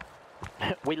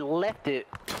 We left it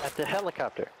at the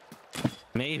helicopter.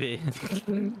 Maybe.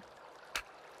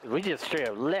 We just straight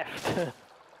up left.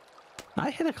 I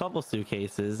hit a couple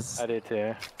suitcases. I did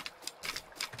too.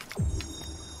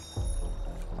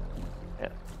 Yeah.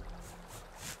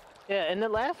 Yeah, in the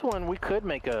last one we could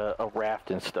make a raft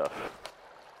and stuff.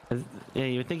 Yeah,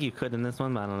 you would think you could in this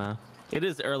one, but I don't know. It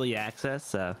is early access,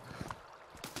 so.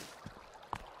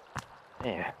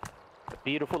 Yeah. A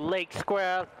beautiful lake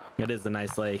square. It is a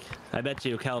nice lake. I bet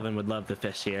you Kelvin would love to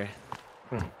fish here.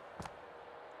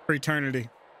 for eternity.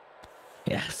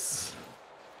 Yes.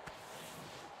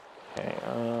 Okay,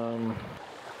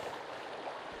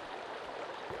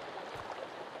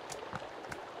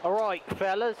 all right,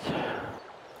 fellas.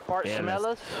 Fart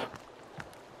smellers.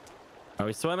 Are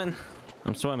we swimming?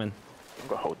 I'm swimming. I'm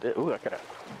gonna hold it. Ooh, I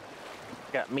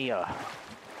got me a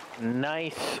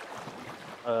nice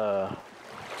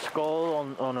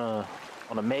skull on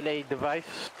a melee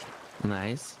device.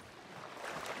 Nice.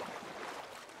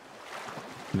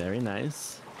 Very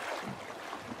nice.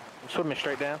 I'm swimming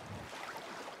straight down.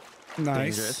 Nice.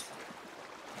 Dangerous.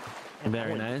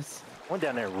 Very nice. Went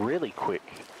down there really quick.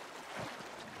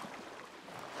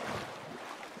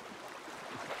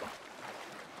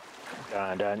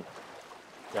 Dun dun.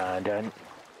 Dun dun.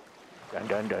 Dun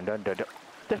dun dun dun dun dun.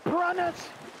 There's piranhas!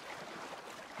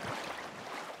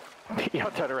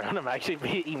 Y'all turn around, I'm actually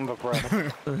eating my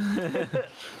piranha.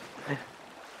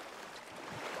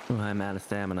 Ooh, I'm out of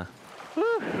stamina.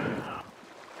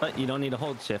 But you don't need to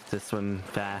hold shift to swim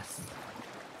fast.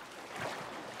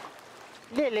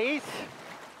 Lilies!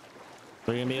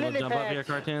 We're gonna be able to Lily jump up pads.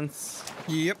 here, CaRtOoNz?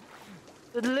 Yep.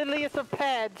 The liliest of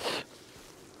pads.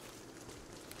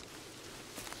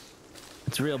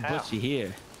 It's real How? bushy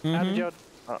here. How did y'all...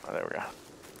 Oh, there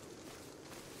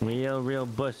we go. Real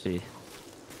bushy.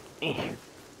 Eh.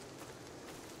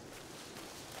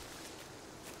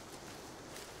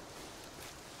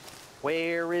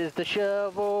 Where is the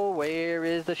shovel? Where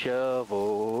is the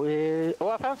shovel? Oh,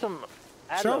 I found some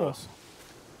Shovels.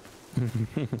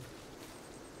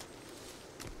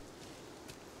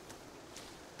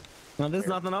 Well, there's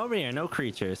nothing over here. No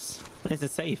creatures. This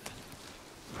is safe.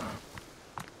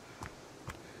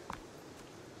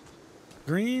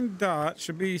 Green dot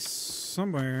should be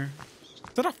somewhere. Is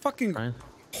that a fucking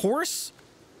horse?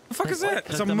 The fuck is that?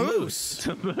 It's a moose.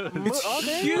 It's Oh,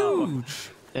 there you go. huge.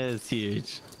 It is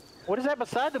huge. What is that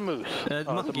beside the moose? It's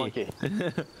Oh, it's a monkey.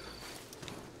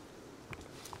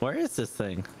 Where is this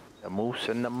thing? The moose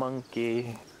and the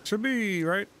monkey. Should be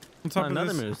right on top of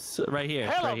Another this. moose. Right here.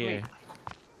 Hell right of here. me.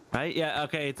 Right? Yeah,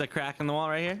 okay. It's a crack in the wall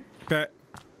right here. Okay.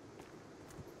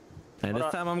 And this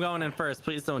on. time I'm going in first.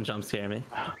 Please don't jump scare me.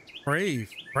 Brave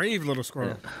little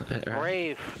squirrel. Right.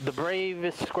 Brave. The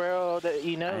bravest squirrel that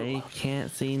you know. I can't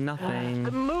see nothing.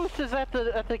 The moose is at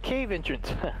the cave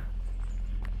entrance.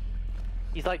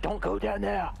 He's like, don't go down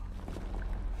there.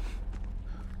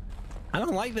 I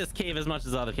don't like this cave as much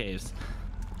as other caves.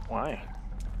 Why?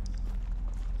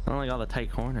 I don't like all the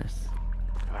tight corners.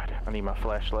 God, I need my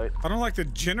flashlight. I don't like the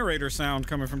generator sound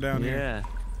coming from down here. Yeah.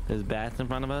 There's bats in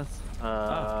front of us.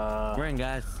 We're in,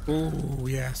 guys. Ooh,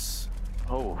 yes.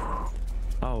 Oh,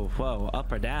 Oh, whoa.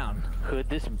 Up or down? could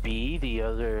this be the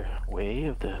other way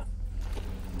of the...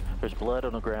 There's blood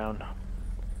on the ground.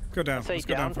 Go down. Say Let's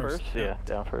go down first. Yeah,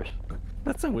 down first.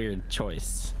 That's a weird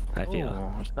choice, I feel.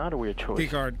 Oh, it's not a weird choice. Key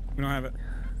card. We don't have it.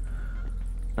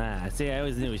 Ah, see, I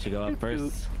always knew we should go up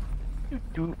first.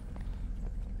 Doop.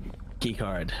 Key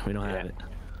card. We don't have Yeah. it.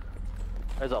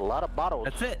 There's a lot of bottles.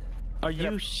 That's it. Are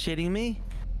you shitting me?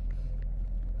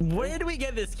 Where do we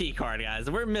get this key card, guys?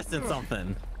 We're missing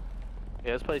something.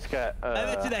 Yeah, this place got... I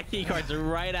bet you that key card's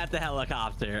right at the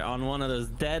helicopter on one of those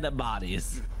dead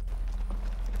bodies.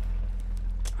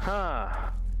 Huh.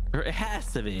 Or it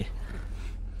has to be.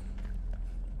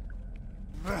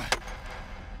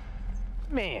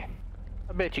 Man,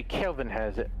 I bet you Kelvin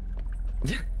has it.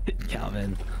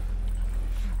 Calvin.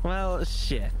 Well,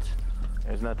 shit.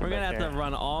 There's nothing We're gonna back have there. to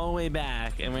run all the way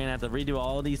back, and we're gonna have to redo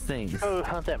all these things. Oh,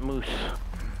 hunt that moose.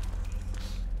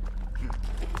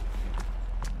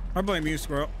 I blame you,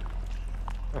 squirrel.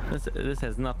 This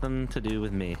has nothing to do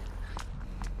with me.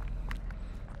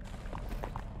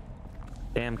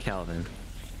 Damn Calvin.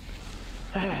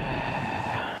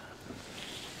 I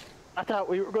thought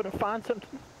we were gonna find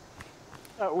something.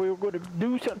 I thought we were gonna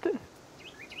do something.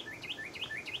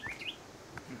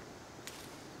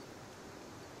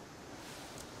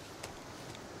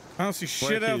 I don't see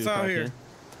Where shit to, else out Parker? here.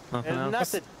 Nothing There's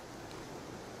else? nothing.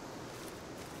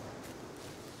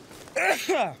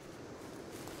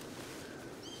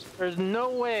 There's no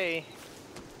way.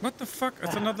 What the fuck?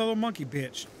 That's another little monkey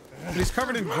bitch. But he's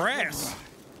covered in grass.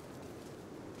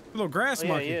 Little grass Oh,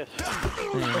 yeah, monkey. he is.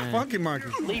 A funky monkey.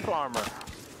 Leaf armor.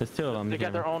 There's two of them. They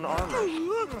got their own armor.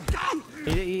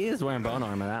 He is wearing bone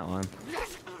armor, that one.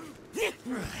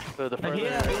 So the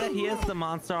further, He has the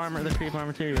monster armor, the creep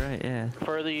armor too, you're right, yeah.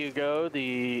 further you go,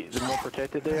 the more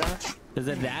protected they are. Is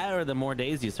it that or the more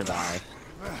days you survive?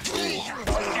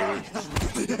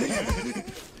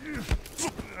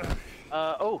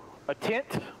 Oh, a tent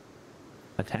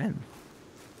A 10.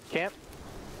 camp,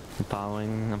 I'm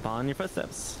following your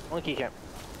footsteps. monkey camp.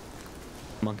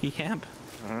 Monkey camp?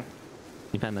 Mhm.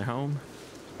 You found their home?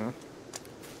 Mhm.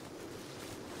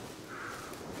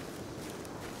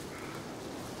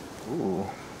 Ooh.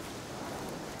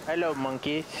 Hello,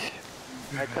 monkeys.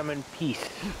 I come in peace.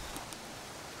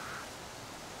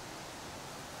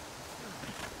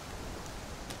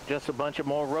 Just a bunch of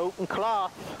more rope and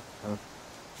cloth.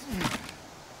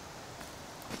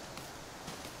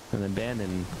 An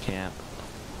abandoned camp.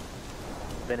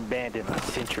 Been abandoned for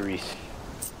centuries.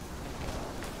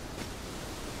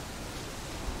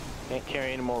 Can't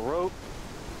carry any more rope.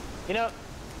 You know,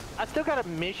 I still got a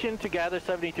mission to gather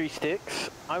 73 sticks.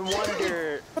 I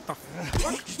wonder. What the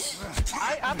fuck?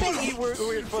 I think we were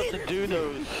supposed to do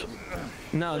those.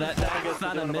 No, that's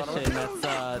not a mission.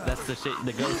 That's the shit.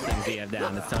 The ghost things you have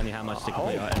down. It's telling you how much to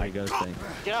complete every ghost thing.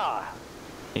 Yeah.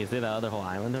 You see that other whole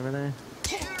island over there?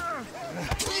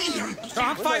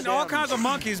 I'm fighting all kinds of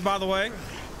monkeys, by the way.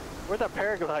 Where's the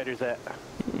paragliders at?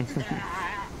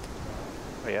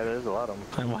 Oh, yeah, there's a lot of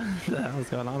them. What the hell is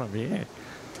going on over here?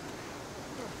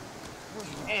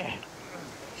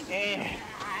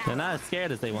 They're not as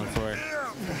scared as they once were.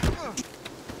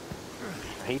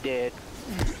 He did.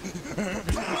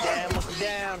 Down, look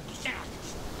down.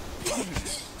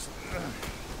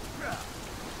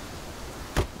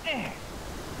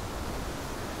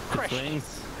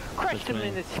 Crushed him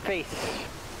in his face.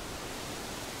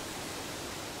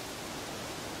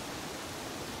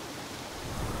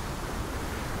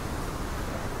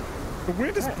 The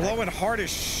wind is blowing hard as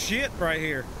shit right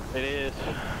here. It is.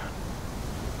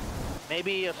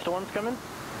 Maybe a storm's coming?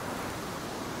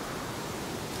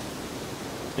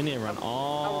 We need to run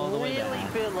all the way back. I really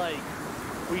feel like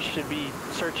we should be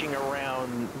searching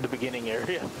around the beginning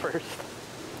area first.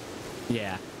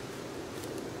 Yeah.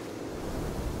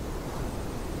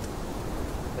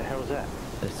 The hell was that?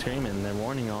 They're screaming. They're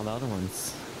warning all the other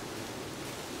ones.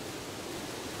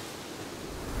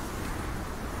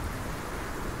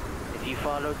 If you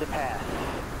follow the path.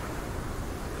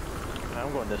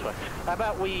 I'm going this way. How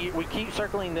about we keep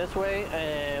circling this way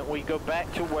and we go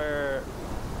back to where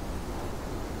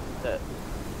I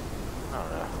don't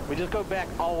know. We just go back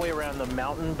all the way around the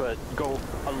mountain, but go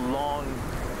along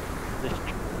this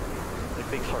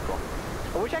big circle.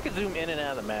 I wish I could zoom in and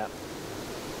out of the map.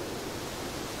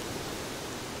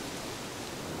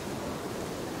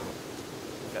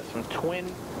 Got some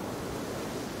twin.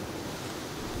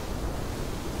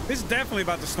 It's definitely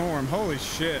about to storm. Holy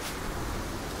shit.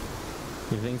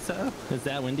 You think so? Is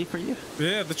that windy for you?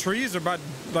 Yeah, the trees are about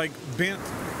like bent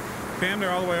damn near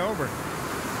all the way over.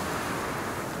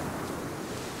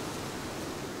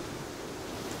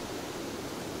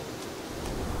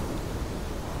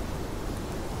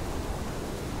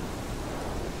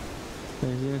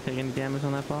 Did you even take any damage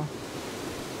on that ball?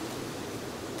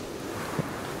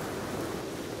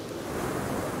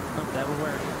 Oh, that would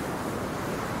work.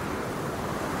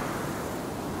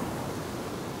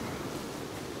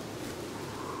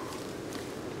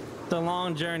 The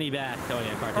long journey back. Oh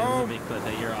yeah, CaRtOoNz, Oh. is a big cliff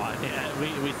that you're on. Yeah,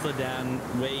 we slid down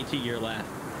way to your left.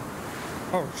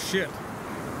 Oh shit.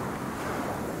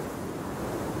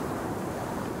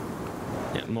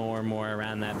 Get more and more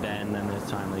around that bend, and there's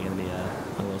finally gonna be a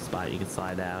little spot you can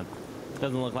slide down.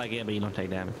 Doesn't look like it, but you don't take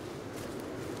damage.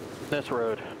 This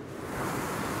road.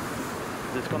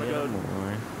 It's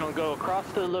gonna go across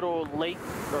the little lake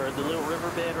or the little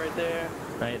riverbed right there.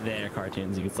 Right there,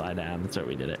 CaRtOoNz. You can slide down. That's where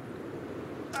we did it.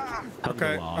 Hug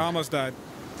Okay, the log. I almost died.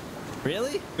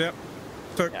 Really? Yep.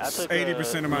 Took Yeah, I took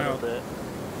 80% of my health.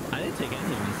 I didn't take any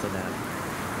when you slid down.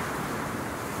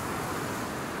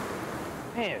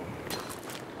 Man,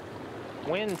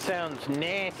 wind sounds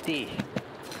nasty.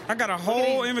 I got a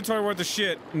whole inventory worth of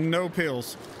shit, no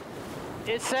pills.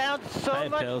 It sounds so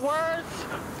much worse.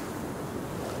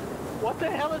 What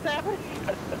the hell is happening?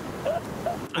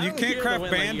 You can't craft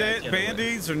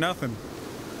band-aids or nothing.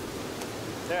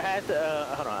 There has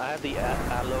hold on, I have the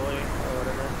alloy or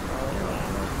whatever.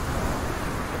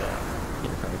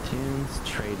 Your CaRtOoNz,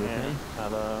 trade with me.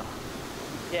 Alloy.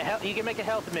 Yeah, you can make a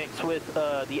health mix with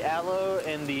the aloe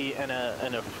and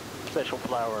a special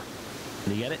flower.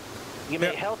 Did you get it? You can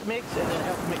make health mix and then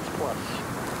health mix plus.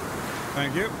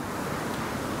 Thank you.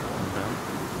 Okay.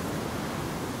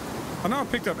 I know I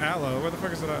picked up aloe. Where the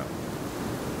fuck is it at?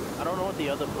 I don't know what the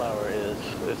other flower is.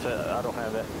 It's I don't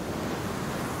have it.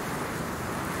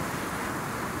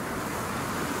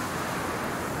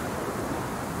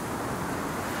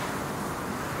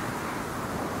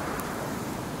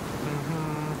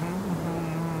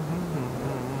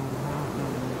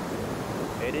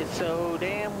 It is so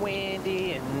damn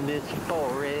windy in this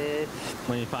forest.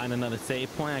 When you find another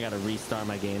save point, I gotta restart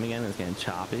my game again. It's getting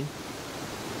choppy.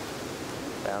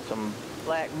 Found some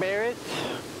blackberries.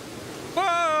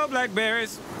 Whoa,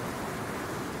 blackberries.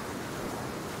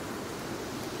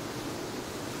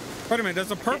 Wait a minute,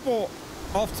 there's a purple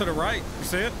off to the right. You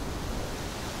see it?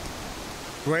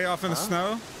 Way off in the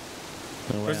snow?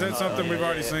 Or is that something we've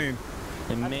already seen?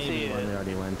 It may be one we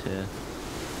already went to.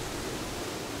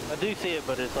 I do see it,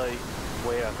 but it's like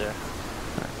way out there.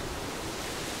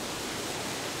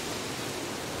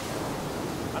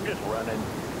 I'm just running.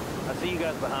 I see you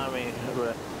guys behind me,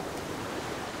 but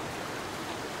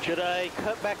should I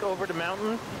cut back over the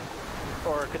mountain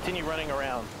or continue running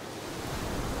around?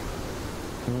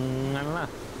 I don't know.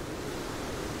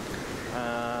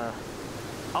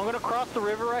 I'm gonna cross the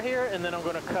river right here, and then I'm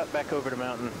gonna cut back over the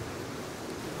mountain.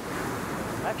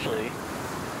 Actually,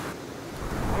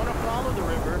 I'm gonna follow the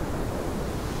river,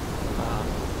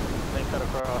 then cut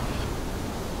across.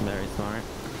 Very smart.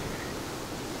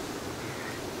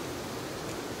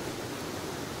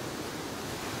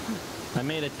 I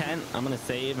made a tent. I'm gonna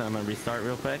save and I'm gonna restart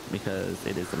real quick because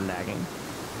it is lagging.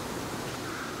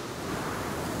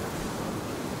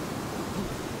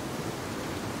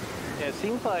 Yeah, it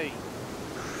seems like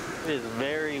it is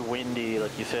very windy,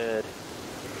 like you said.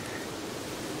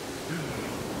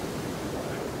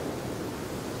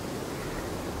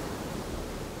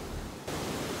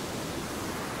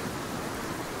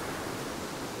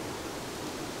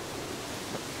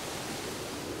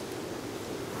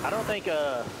 I don't think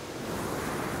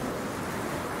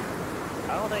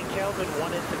Kelvin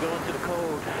wanted to go into the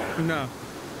cold. No.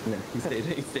 No, he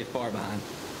stayed far behind.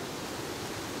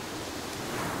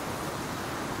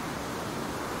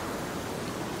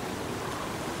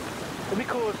 It'd be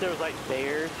cool if there was like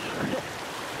bears.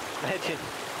 Imagine.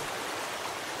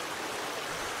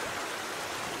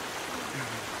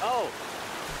 Oh,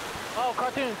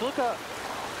 CaRtOoNz, look up.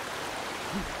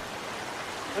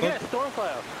 Look at that storm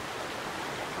cloud.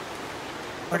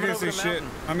 I can't see shit.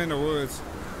 I'm in the woods.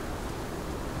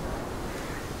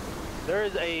 There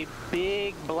is a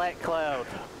big black cloud.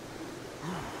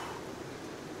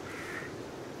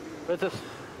 It's just,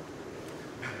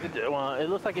 well, it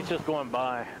looks like it's just going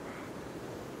by.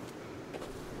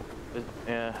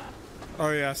 Yeah. Oh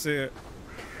yeah, I see it.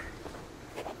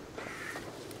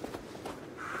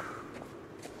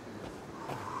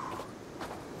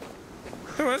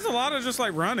 Oh, there's a lot of just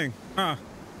like running, huh?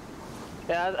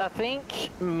 Yeah, I think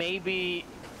maybe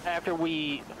after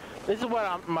we, this is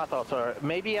what my thoughts are.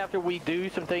 Maybe after we do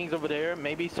some things over there,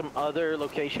 maybe some other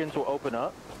locations will open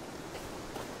up.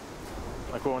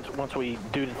 Like once we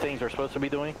do the things we're supposed to be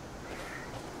doing.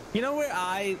 You know where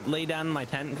I lay down my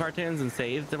tent in CaRtOoNz and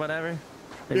saved or whatever?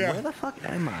 Like, yeah. Where the fuck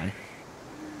am I?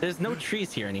 There's no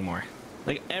trees here anymore.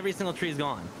 Like every single tree's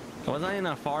gone. Wasn't I in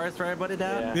a forest where everybody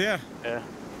died? Yeah. Yeah.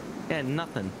 Yeah,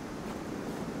 nothing.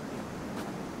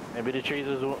 Maybe the trees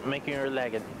was making her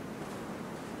lagging.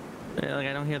 Yeah, like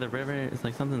I don't hear the river. It's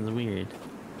like something's weird.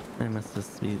 I must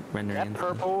just be rendering. That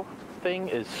purple thing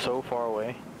is so far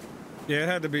away. Yeah, it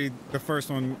had to be the first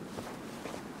one.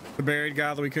 The buried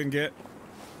guy that we couldn't get.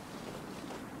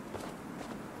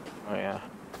 Oh yeah.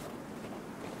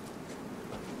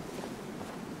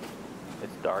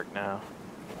 It's dark now.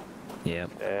 Yep.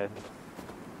 Sad.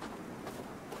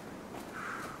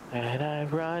 And I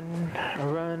run.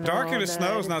 Dark in the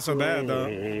snow is not so bad though.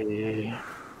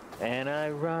 And I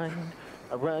run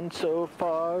so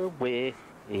far away.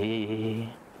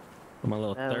 I'm a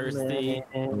little thirsty.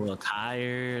 I'm a little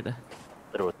tired.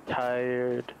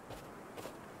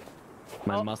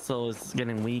 My muscle is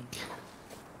getting weak.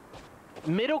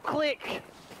 Middle click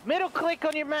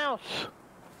on your mouse.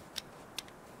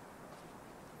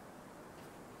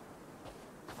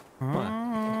 What?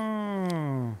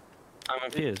 I'm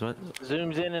confused. What?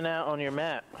 Zooms in and out on your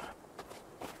map.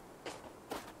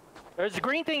 There's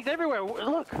green things everywhere.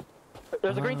 Look,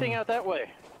 there's a green thing out that way.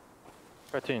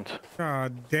 CaRtOoNz.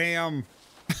 God damn.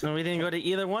 No, we didn't go to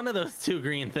either one of those two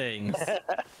green things. Oh,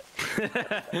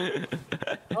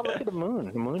 look at the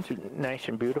moon. The moon's nice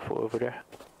and beautiful over there.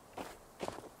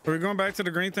 Are we going back to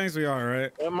the green things? We are,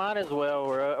 right? Well, might as well.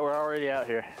 We're already out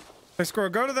here. Hey, Squirrel,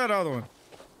 go to that other one.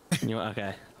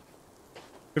 Okay.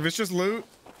 If it's just loot.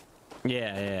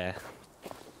 Yeah.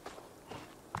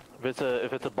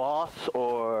 If it's a boss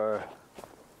or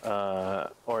a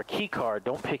key card,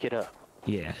 don't pick it up.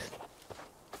 Yeah.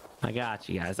 I got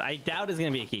you guys. I doubt it's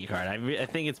gonna be a key card. I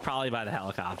think it's probably by the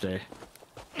helicopter.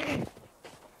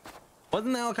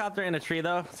 Wasn't the helicopter in a tree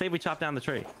though? Say we chop down the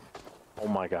tree. Oh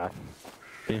my god.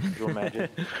 Can you imagine?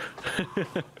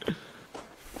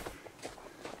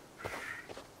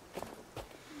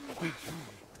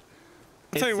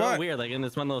 It's tell you so what. weird. Like in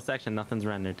this one little section, nothing's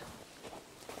rendered.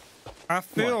 I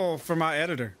feel for my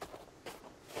editor.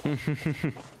 What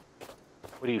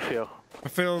do you feel? I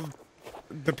feel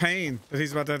the pain that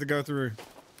he's about to have to go through.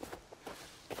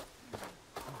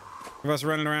 Of us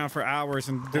running around for hours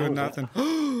and doing nothing.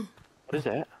 What is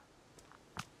that?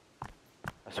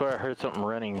 I swear I heard something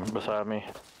running beside me.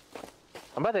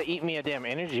 I'm about to eat me a damn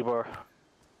energy bar.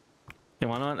 You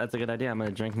want one? That's a good idea. I'm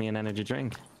gonna drink me an energy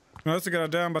drink. No, that's a good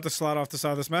idea. I'm about to slide off the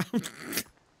side of this mountain.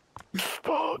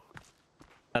 Fuck.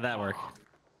 How'd that work?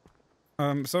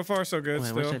 So far so good. I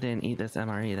Still. wish I didn't eat this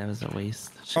MRE. That was a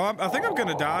waste. Oh, I think I'm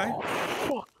gonna die.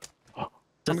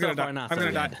 I'm gonna die. I'm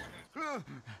gonna die.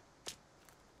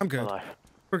 I'm good. Alive.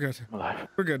 We're good. Alive.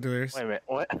 We're good, Delirious. Wait a minute.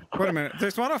 What? Wait a minute.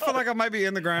 There's one I feel like I might be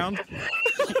in the ground. What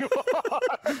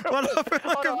I feel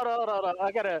like Hold on.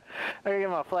 I gotta get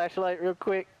my flashlight real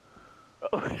quick.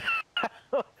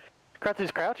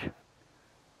 CaRtOoNz crouch?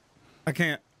 I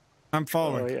can't. I'm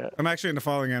falling. Oh, yeah. I'm actually in the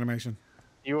falling animation.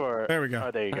 You are. There we go.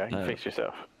 Oh, there you go. You fixed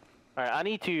yourself. All right, I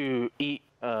need to eat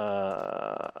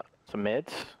some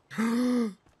meds.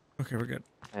 Okay, we're good.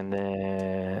 And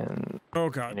then. Oh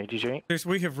god. Energy drink.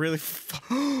 We have really.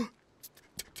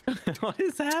 What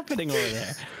is happening over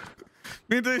there?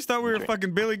 Me and Dave thought we were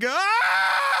fucking Billy Go.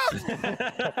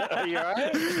 Are you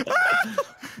alright?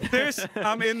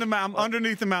 I'm in the mountain. I'm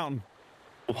underneath the mountain.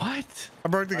 What? I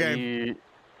broke the game.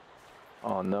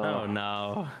 Oh no. Oh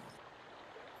no.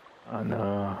 Oh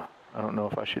no. I don't know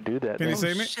if I should do that. Can you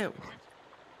see me? Shit.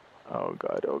 Oh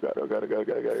god.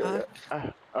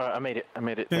 I made it. Can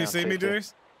you down see me, safely.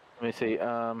 Darius? Let me see.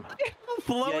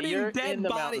 Floating you're dead in the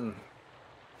body. mountain.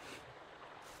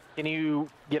 Can you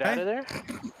get out of there?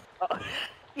 Oh,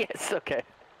 yes. Okay.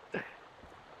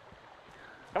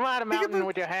 Come out of the mountain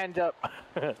with your hands up.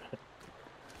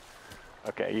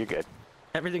 Okay, you're good.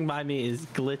 Everything by me is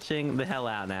glitching the hell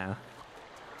out now.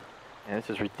 Yeah,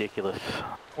 this is ridiculous.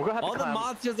 We're gonna have All to the climb.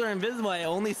 monsters are invisible. I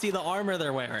only see the armor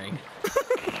they're wearing.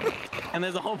 And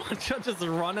there's a whole bunch of just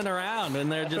running around,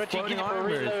 and they're just floating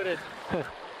armors. Reloaded.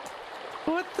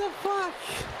 What the fuck?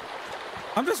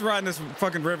 I'm just riding this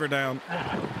fucking river down.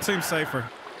 Seems safer.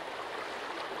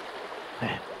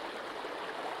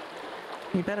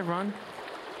 You better run.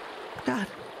 God.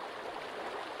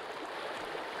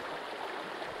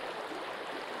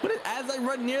 As I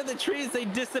run near the trees, they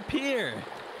disappear. I'm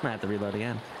gonna have to reload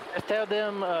again. Just tell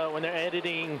them when they're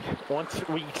editing, once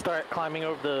we start climbing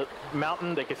over the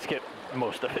mountain, they can skip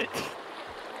most of it.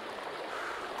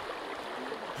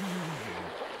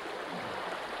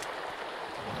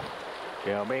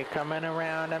 She'll be coming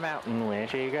around the mountain when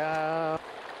she goes.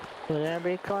 She'll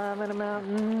be climbing the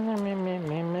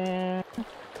mountain.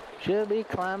 She'll be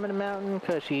climbing the mountain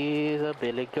 'cause she's a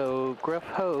Billy Goat gruff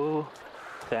hoe.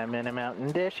 Climbing the mountain,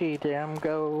 there she damn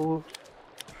goes.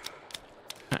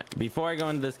 Alright, before I go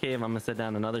into this cave, I'm gonna set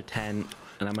down another tent,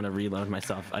 and I'm gonna reload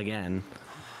myself again.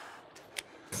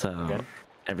 So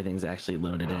everything's actually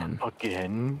loaded in.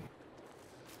 Again?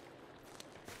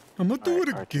 I'm gonna do it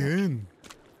again.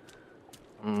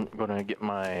 I'm gonna get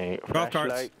my Golf carts.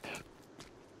 flashlight.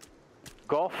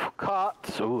 Golf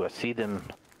carts. Ooh, I see them.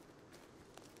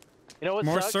 You know what?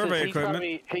 More sucks survey is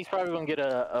equipment. He's probably gonna get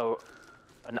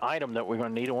an item that we're gonna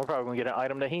need, and we're probably gonna get an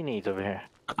item that he needs over here.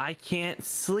 I can't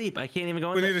sleep. I can't even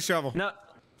go in. We need a shovel. No.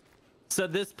 So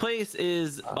this place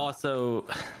is also.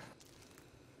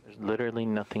 There's literally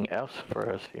nothing else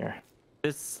for us here.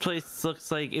 This place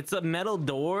looks like it's a metal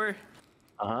door.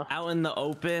 Out in the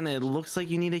open. It looks like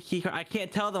you need a key card. I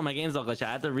can't tell them. My game's all glitched.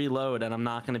 I have to reload, and I'm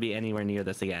not gonna be anywhere near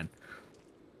this again.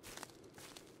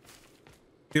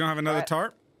 You don't have another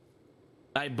tarp?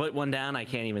 I put one down. I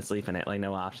can't even sleep in it. Like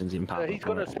no options even pop up. He's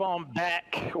gonna spawn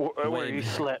back where he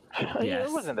slept. Yeah, Yes.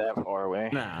 it wasn't that far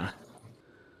away. Nah.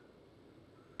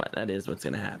 But that is what's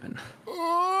gonna happen.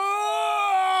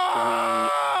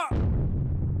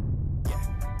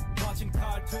 Watching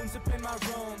cartoons up in my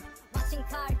room. Watching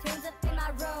cartoons up in my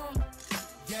room.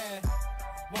 Yeah.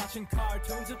 Watching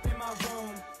cartoons up in my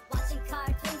room. Watching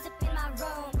cartoons up in my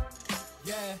room.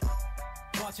 Yeah.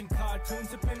 Watching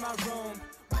cartoons up in my room.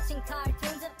 Watching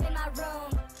cartoons up in my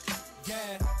room.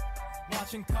 Yeah.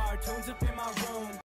 Watching cartoons up in my room.